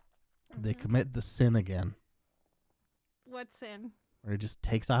they commit the sin again. What sin? Where he just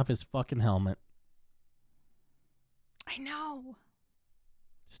takes off his fucking helmet. I know.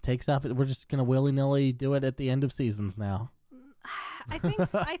 Just takes off it. We're just gonna willy-nilly do it at the end of seasons now. I think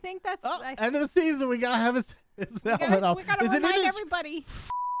that's end of the season. We gotta have his helmet off. We gotta remind everybody.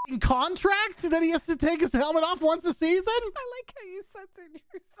 Contract that he has to take his helmet off once a season? I like how you censored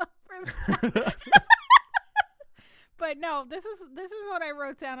yourself for that. But no, this is what I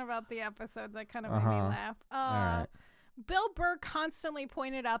wrote down about the episode that kind of made me laugh. All right. Bill Burr constantly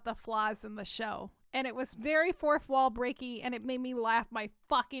pointed out the flaws in the show, and it was very fourth wall breaky, and it made me laugh my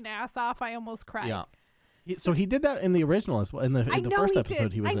fucking ass off. I almost cried. Yeah. So he did that in the original as well. In the first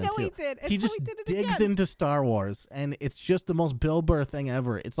episode he was in too. I know he did. And he just digs into Star Wars, and it's just the most Bill Burr thing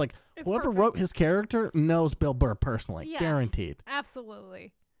ever. It's like whoever wrote his character knows Bill Burr personally, guaranteed.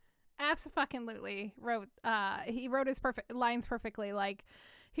 Absolutely, absolutely. He wrote his lines perfectly. Like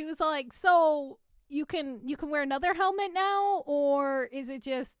he was like, so you can wear another helmet now, or is it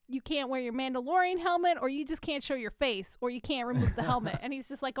just you can't wear your Mandalorian helmet, or you just can't show your face, or you can't remove the helmet? And he's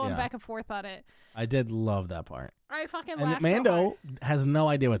just like going back and forth on it. I did love that part. I fucking laughed. And Mando has no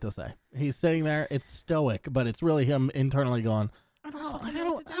idea what to say. He's sitting there. It's stoic, but it's really him internally going, I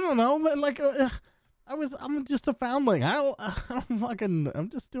don't know, but like, I'm just a foundling. I'm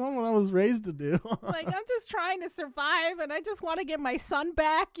just doing what I was raised to do. Like, I'm just trying to survive, and I just want to get my son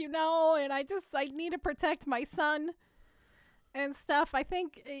back, and I need to protect my son and stuff. I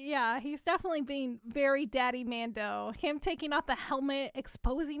think, yeah, he's definitely being very Daddy Mando. Him taking off the helmet,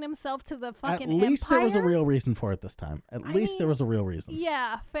 exposing himself to the fucking At least Empire. there was a real reason for it this time. At least there was a real reason.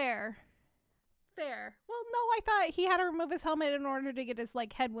 Yeah, fair. Well, no, I thought he had to remove his helmet in order to get his,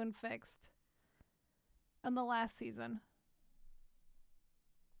 like, head wound fixed. In the last season.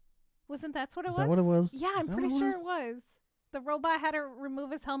 Wasn't that what it was? Is that what it was? Yeah, I'm pretty sure it was. The robot had to remove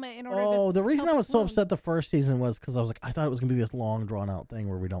his helmet in order to... Oh, the reason I was so wound. upset the first season was because I was like, I thought it was going to be this long, drawn-out thing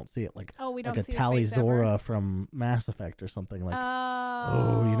where we don't see it. Like, we don't like see a Tali his face ever. Zora from Mass Effect or something. Like,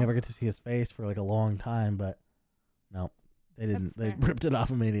 you never get to see his face for like a long time, but no. They didn't. They ripped it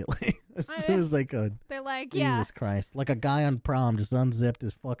off immediately as soon as they could. They're like, Jesus Christ. Like a guy on prom just unzipped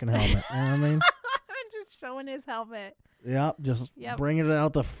his fucking helmet. You know what I mean? Just showing his helmet. Yep. Just bringing it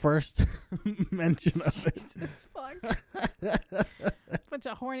out the first mention of it. Jesus fuck. Bunch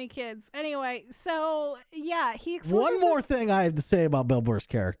of horny kids. Anyway, so, yeah. He One more thing I have to say about Bill Burr's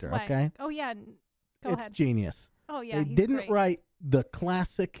character, What? okay? Oh, yeah. Go it's ahead. genius. Oh, yeah. They didn't write the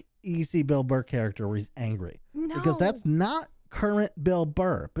classic easy Bill Burr character where he's angry. No. Because that's not current Bill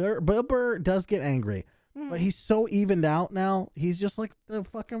Burr. Bill Burr does get angry, but he's so evened out now. He's just like the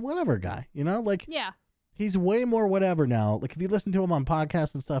fucking whatever guy, Like, yeah. He's way more whatever now. Like, if you listen to him on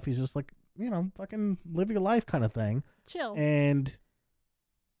podcasts and stuff, he's just like, fucking live your life kind of thing. Chill. And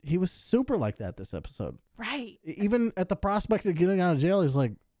he was super like that this episode. Right. Even at the prospect of getting out of jail, he was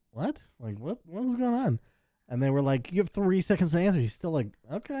like, what? Like, what is going on? And they were like, you have 3 seconds to answer. He's still like,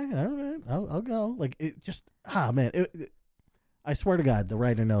 okay, all right, I'll go. Like, it just, man. I swear to God, the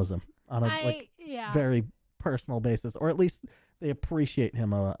writer knows him on a very personal basis, or at least they appreciate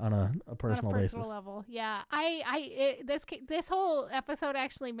him on a personal basis. Level. Yeah. This whole episode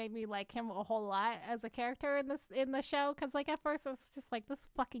actually made me like him a whole lot as a character in the show, because like at first I was just like, this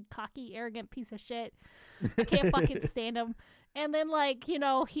fucking cocky, arrogant piece of shit. I can't fucking stand him. And then, like, he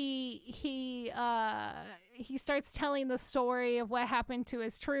starts telling the story of what happened to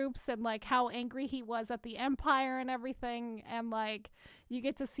his troops and, like, how angry he was at the Empire and everything. And, like, you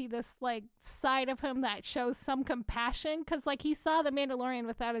get to see this, like, side of him that shows some compassion. Because, like, he saw the Mandalorian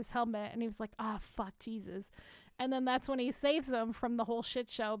without his helmet and he was like, oh, fuck, Jesus. And then that's when he saves them from the whole shit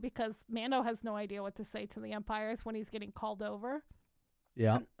show, because Mando has no idea what to say to the Empires when he's getting called over.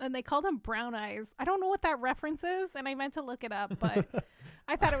 Yeah. And they called him Brown Eyes. I don't know what that reference is, and I meant to look it up, but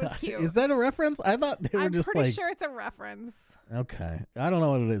I thought it was cute. Is that a reference? I thought they were just like... I'm pretty sure it's a reference. Okay. I don't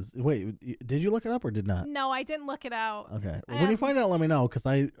know what it is. Wait, did you look it up or did not? No, I didn't look it out. Okay. When you find out, let me know, because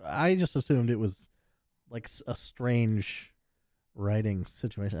I just assumed it was like a strange writing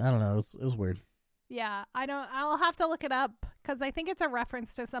situation. I don't know. It was weird. Yeah, I'll have to look it up, because I think it's a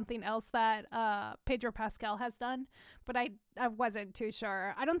reference to something else that Pedro Pascal has done, but I wasn't too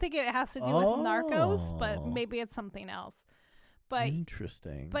sure. I don't think it has to do with Narcos, but maybe it's something else. But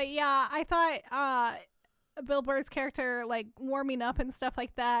interesting. But yeah, I thought Bill Burr's character, like, warming up and stuff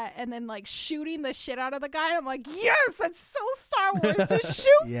like that, and then, like, shooting the shit out of the guy. I'm like, yes, that's so Star Wars. Just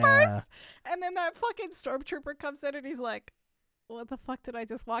shoot first. And then that fucking stormtrooper comes in and he's like, what the fuck did I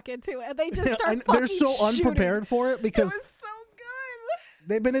just walk into? And they just start fucking they're so shooting. Unprepared for it, because it was so good.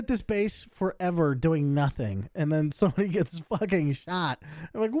 They've been at this base forever doing nothing, and then somebody gets fucking shot.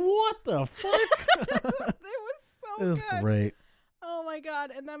 I'm like, what the fuck? It was so good. It was great. Oh my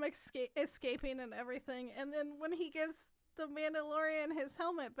God. And them escaping and everything. And then when he gives the Mandalorian his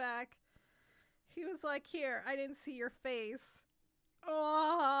helmet back, he was like, here, I didn't see your face.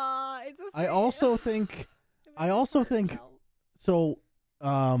 Oh, it's just... I also think so.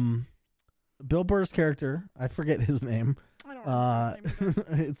 Bill Burr's character, I forget his name. I don't know his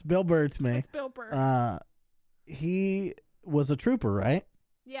name. It's Bill Burr to me. It's Bill Burr. He was a trooper, right?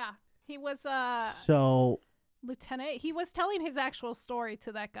 Yeah, he was lieutenant. He was telling his actual story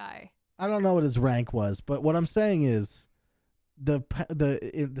to that guy. I don't know what his rank was, but what I'm saying is the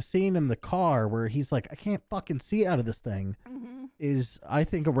scene in the car where he's like, I can't fucking see out of this thing, is, I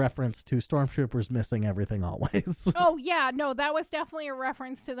think, a reference to stormtroopers missing everything always. Oh, yeah. No, that was definitely a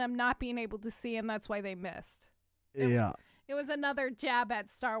reference to them not being able to see, and that's why they missed. Yeah. It was another jab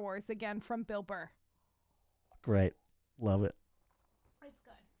at Star Wars again from Bill Burr. Great. Love it. It's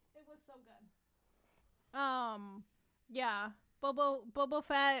good. It was so good. Yeah. Boba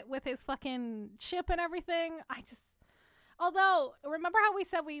Fett with his fucking chip and everything. Although, remember how we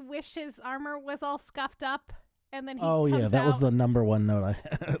said we wish his armor was all scuffed up? And then he that was the number one note I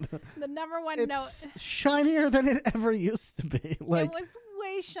had. The number one note. It's shinier than it ever used to be. Like, it was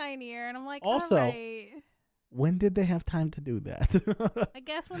way shinier, and I'm like, Also- all right. When did they have time to do that? I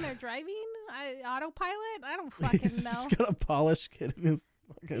guess when they're driving, autopilot. I don't fucking He's know. just gonna polish kid in his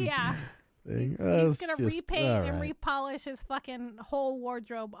fucking Yeah. thing. He's gonna repaint and repolish his fucking whole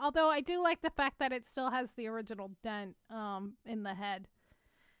wardrobe. Although I do like the fact that it still has the original dent in the head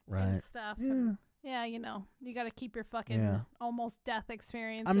right. and stuff. Yeah. And yeah, you know, you got to keep your fucking almost death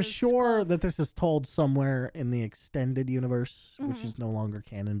experience. I'm sure close. that this is told somewhere in the extended universe, which Mhm. is no longer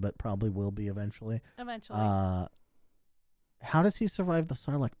canon, but probably will be eventually. Eventually. How does he survive the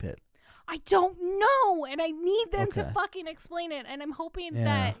Sarlacc pit? I don't know, and I need them to Okay. fucking explain it. And I'm hoping Yeah.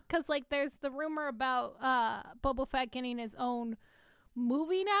 that, because like there's the rumor about Boba Fett getting his own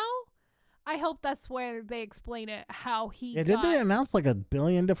movie now. I hope that's where they explain it, how he Yeah, got... did they announce like a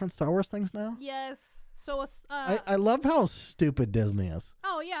billion different Star Wars things now? Yes. So it's I love how stupid Disney is.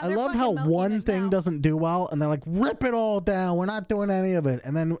 oh yeah, I they're love fucking how milking one it thing now. doesn't do well, and they're like, rip it all down. We're not doing any of it.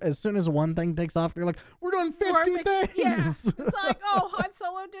 And then as soon as one thing takes off, they're like, we're doing 50 things. Yeah. It's like, oh, Han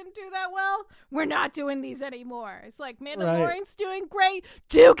Solo didn't do that well. We're not doing these anymore. It's like Mandalorian's doing great.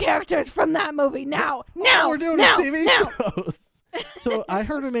 2 characters from that movie now. Now. We're doing now, TV now. shows. So I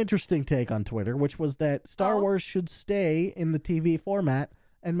heard an interesting take on Twitter, which was that Star Oh. Wars should stay in the TV format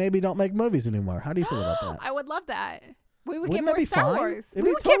and maybe don't make movies anymore. How do you feel about that? I would love that. We would Wouldn't get that more be Star fine? Wars. It'd we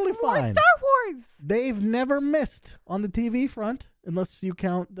be would totally get more fine. Star Wars. They've never missed on the TV front, unless you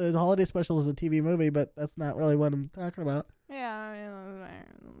count the holiday special as a TV movie, but that's not really what I'm talking about. Yeah,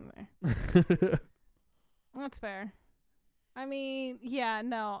 that's fair. I mean, yeah,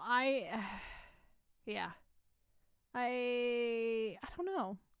 no, yeah. I don't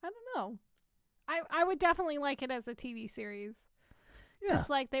know. I would definitely like it as a TV series. Yeah. Just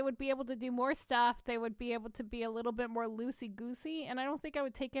like they would be able to do more stuff. They would be able to be a little bit more loosey-goosey. And I don't think I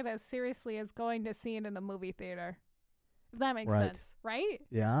would take it as seriously as going to see it in a movie theater. If that makes Right. sense, right?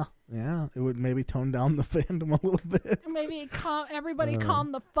 Yeah. It would maybe tone down the fandom a little bit. Maybe everybody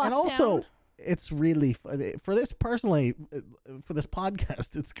calm the fuck And also, down. it's really for this personally, for this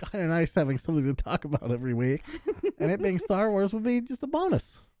podcast, it's kind of nice having something to talk about every week, and it being Star Wars would be just a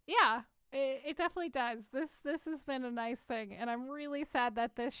bonus. Yeah, it definitely does. This has been a nice thing, and I'm really sad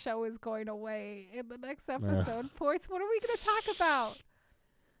that this show is going away in the next episode. Ports, what are we going to talk about?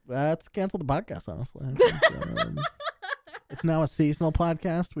 Let's cancel the podcast. Honestly, I think, it's now a seasonal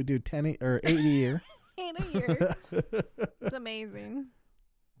podcast. We do 8 a year. In a year. It's amazing.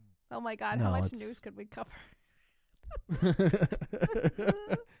 Oh my God, No, how much it's- news could we cover?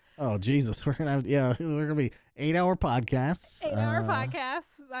 Oh Jesus, we're gonna be 8-hour podcasts. 8-hour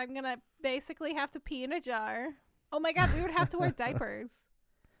podcasts. I'm gonna basically have to pee in a jar. Oh my God, we would have to wear diapers.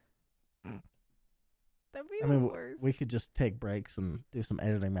 That'd be I the mean, worst. we could just take breaks and do some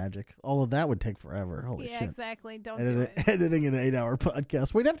editing magic. All of that would take forever. Holy Yeah, shit. exactly. Don't do it. Editing an 8-hour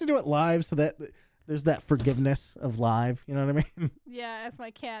podcast. We'd have to do it live so that there's that forgiveness of live. You know what I mean? Yeah, as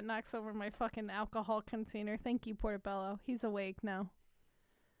my cat knocks over my fucking alcohol container. Thank you, Portobello. He's awake now.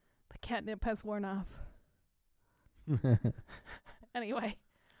 The catnip has worn off. Anyway.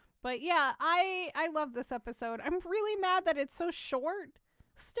 But yeah, I love this episode. I'm really mad that it's so short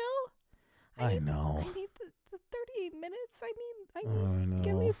still. I know. I need the 30 minutes. I I need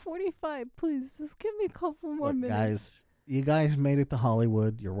give me know. 45, please. Just give me a couple more Look, minutes. guys, you guys made it to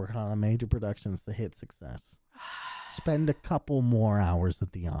Hollywood. You're working on a major production. It's a hit success. Spend a couple more hours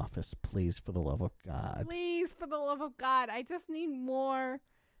at the office, please, for the love of God. Please, for the love of God. I just need more.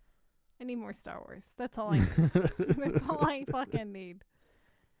 I need more Star Wars. That's all I need. That's all I fucking need.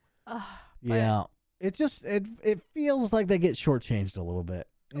 But Yeah. It just it feels like they get shortchanged a little bit.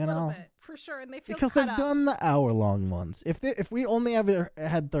 a You little know? bit, for sure. And they feel Because cut they've up. done the hour-long ones. If we only ever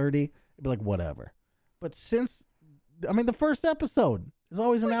had 30, it'd be like, whatever. But since, I mean, the first episode is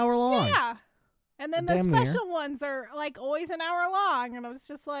always an hour long. Yeah. And then the Damn near. special ones are like always an hour long. And I was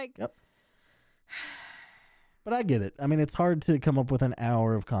just like, Yep. But I get it. I mean, it's hard to come up with an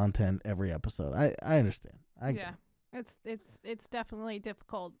hour of content every episode. I understand. I get yeah. It's definitely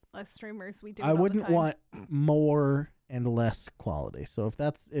difficult as streamers. We do. it. it I all the wouldn't time. want more and less quality. So if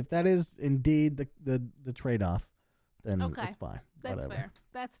that is indeed the trade-off, then Okay. it's fine. That's Whatever. fair.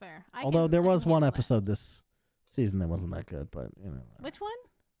 That's fair. Although there was one handle that. episode this season that wasn't that good, but you know, Which one?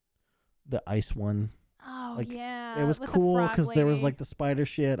 the ice one. Oh Like, yeah. It was with the cool frog because there was lady. like the spider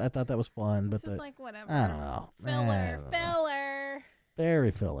shit. I thought that was fun, but It's just like whatever. I don't know. I don't know. Filler.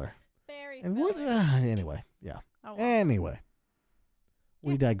 Very filler. Very And filler. what? Anyway, yeah. Oh, well. Anyway,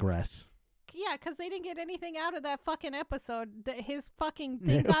 we Yeah. digress. Yeah, because they didn't get anything out of that fucking episode. His fucking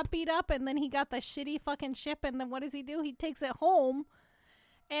thing Yep. got beat up, and then he got the shitty fucking ship, and then what does he do? He takes it home,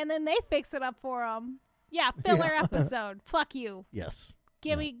 and then they fix it up for him. Yeah, filler Yeah. episode. Fuck you. Yes.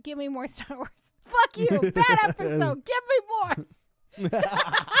 Give me more Star Wars. Fuck you. Bad episode. Give me more.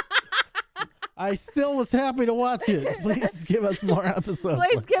 I still was happy to watch it. Please give us more episodes.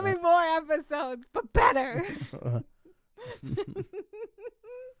 Please give me more episodes, but better.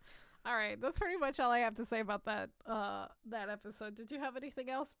 All right, that's pretty much all I have to say about that episode. Did you have anything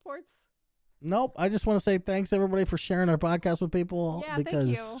else, Ports? Nope. I just want to say thanks everybody for sharing our podcast with people. Yeah, because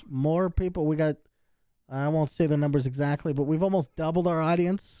thank you. more people. We got. I won't say the numbers exactly, but we've almost doubled our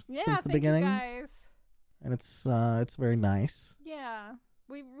audience since the beginning. You guys. And it's very nice. Yeah.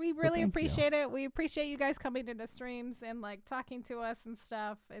 We really appreciate it. We appreciate you guys coming into streams and like talking to us and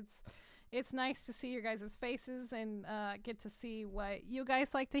stuff. It's nice to see your guys' faces and get to see what you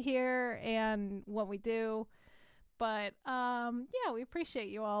guys like to hear and what we do. But yeah, we appreciate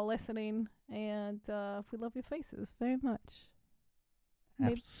you all listening, and we love your faces very much.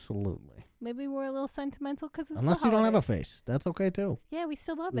 Absolutely. Maybe we're a little sentimental because it's unless you don't have a face, that's okay too. Yeah, we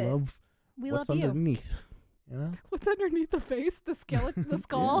still love we it. We love what's you. Underneath. You know? What's underneath the face? The skeleton, the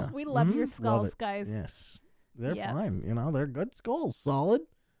skull. Yeah. We love your skulls, love guys. Yes, they're fine. You know, they're good skulls, solid.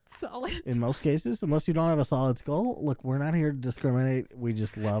 Solid. In most cases, unless you don't have a solid skull. Look, we're not here to discriminate. We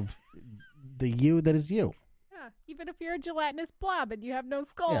just love the you that is you. Yeah, even if you're a gelatinous blob and you have no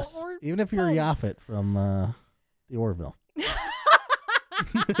skull, Yes. or Even if you're Yaphet from the Orville.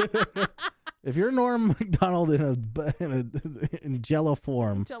 If you're Norm Macdonald in Jello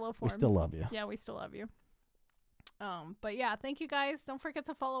form, we still love you. Yeah, we still love you. But yeah, thank you guys. Don't forget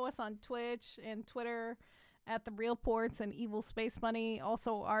to follow us on Twitch and Twitter at The Real Ports and Evil Space Money.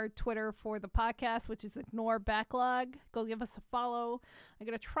 Also, our Twitter for the podcast, which is Ignore Backlog. Go give us a follow. I'm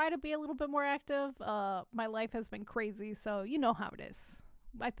gonna try to be a little bit more active. My life has been crazy, so you know how it is.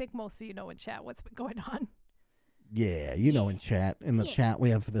 I think most of you know in chat what's been going on. Yeah, you know, in the chat we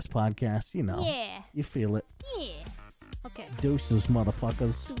have for this podcast, you know. Yeah. You feel it. Yeah. Okay. Deuces,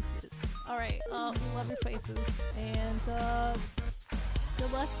 motherfuckers. Deuces. All right. We love your faces. And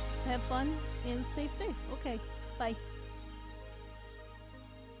good luck. Have fun. And stay safe. Okay. Bye.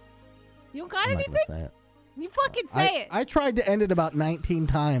 You got I'm anything? not gonna say it. You fucking say it. I tried to end it about 19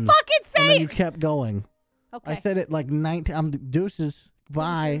 times. Fucking say and then it. you kept going. Okay. I said it like 19. I'm deuces.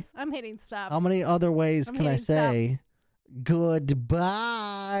 Bye. Deuces. I'm hitting stop. How many other ways can I hitting say goodbye?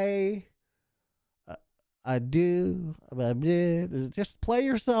 I do. Just play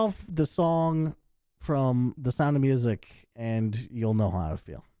yourself the song from The Sound of Music, and you'll know how I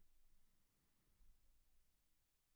feel.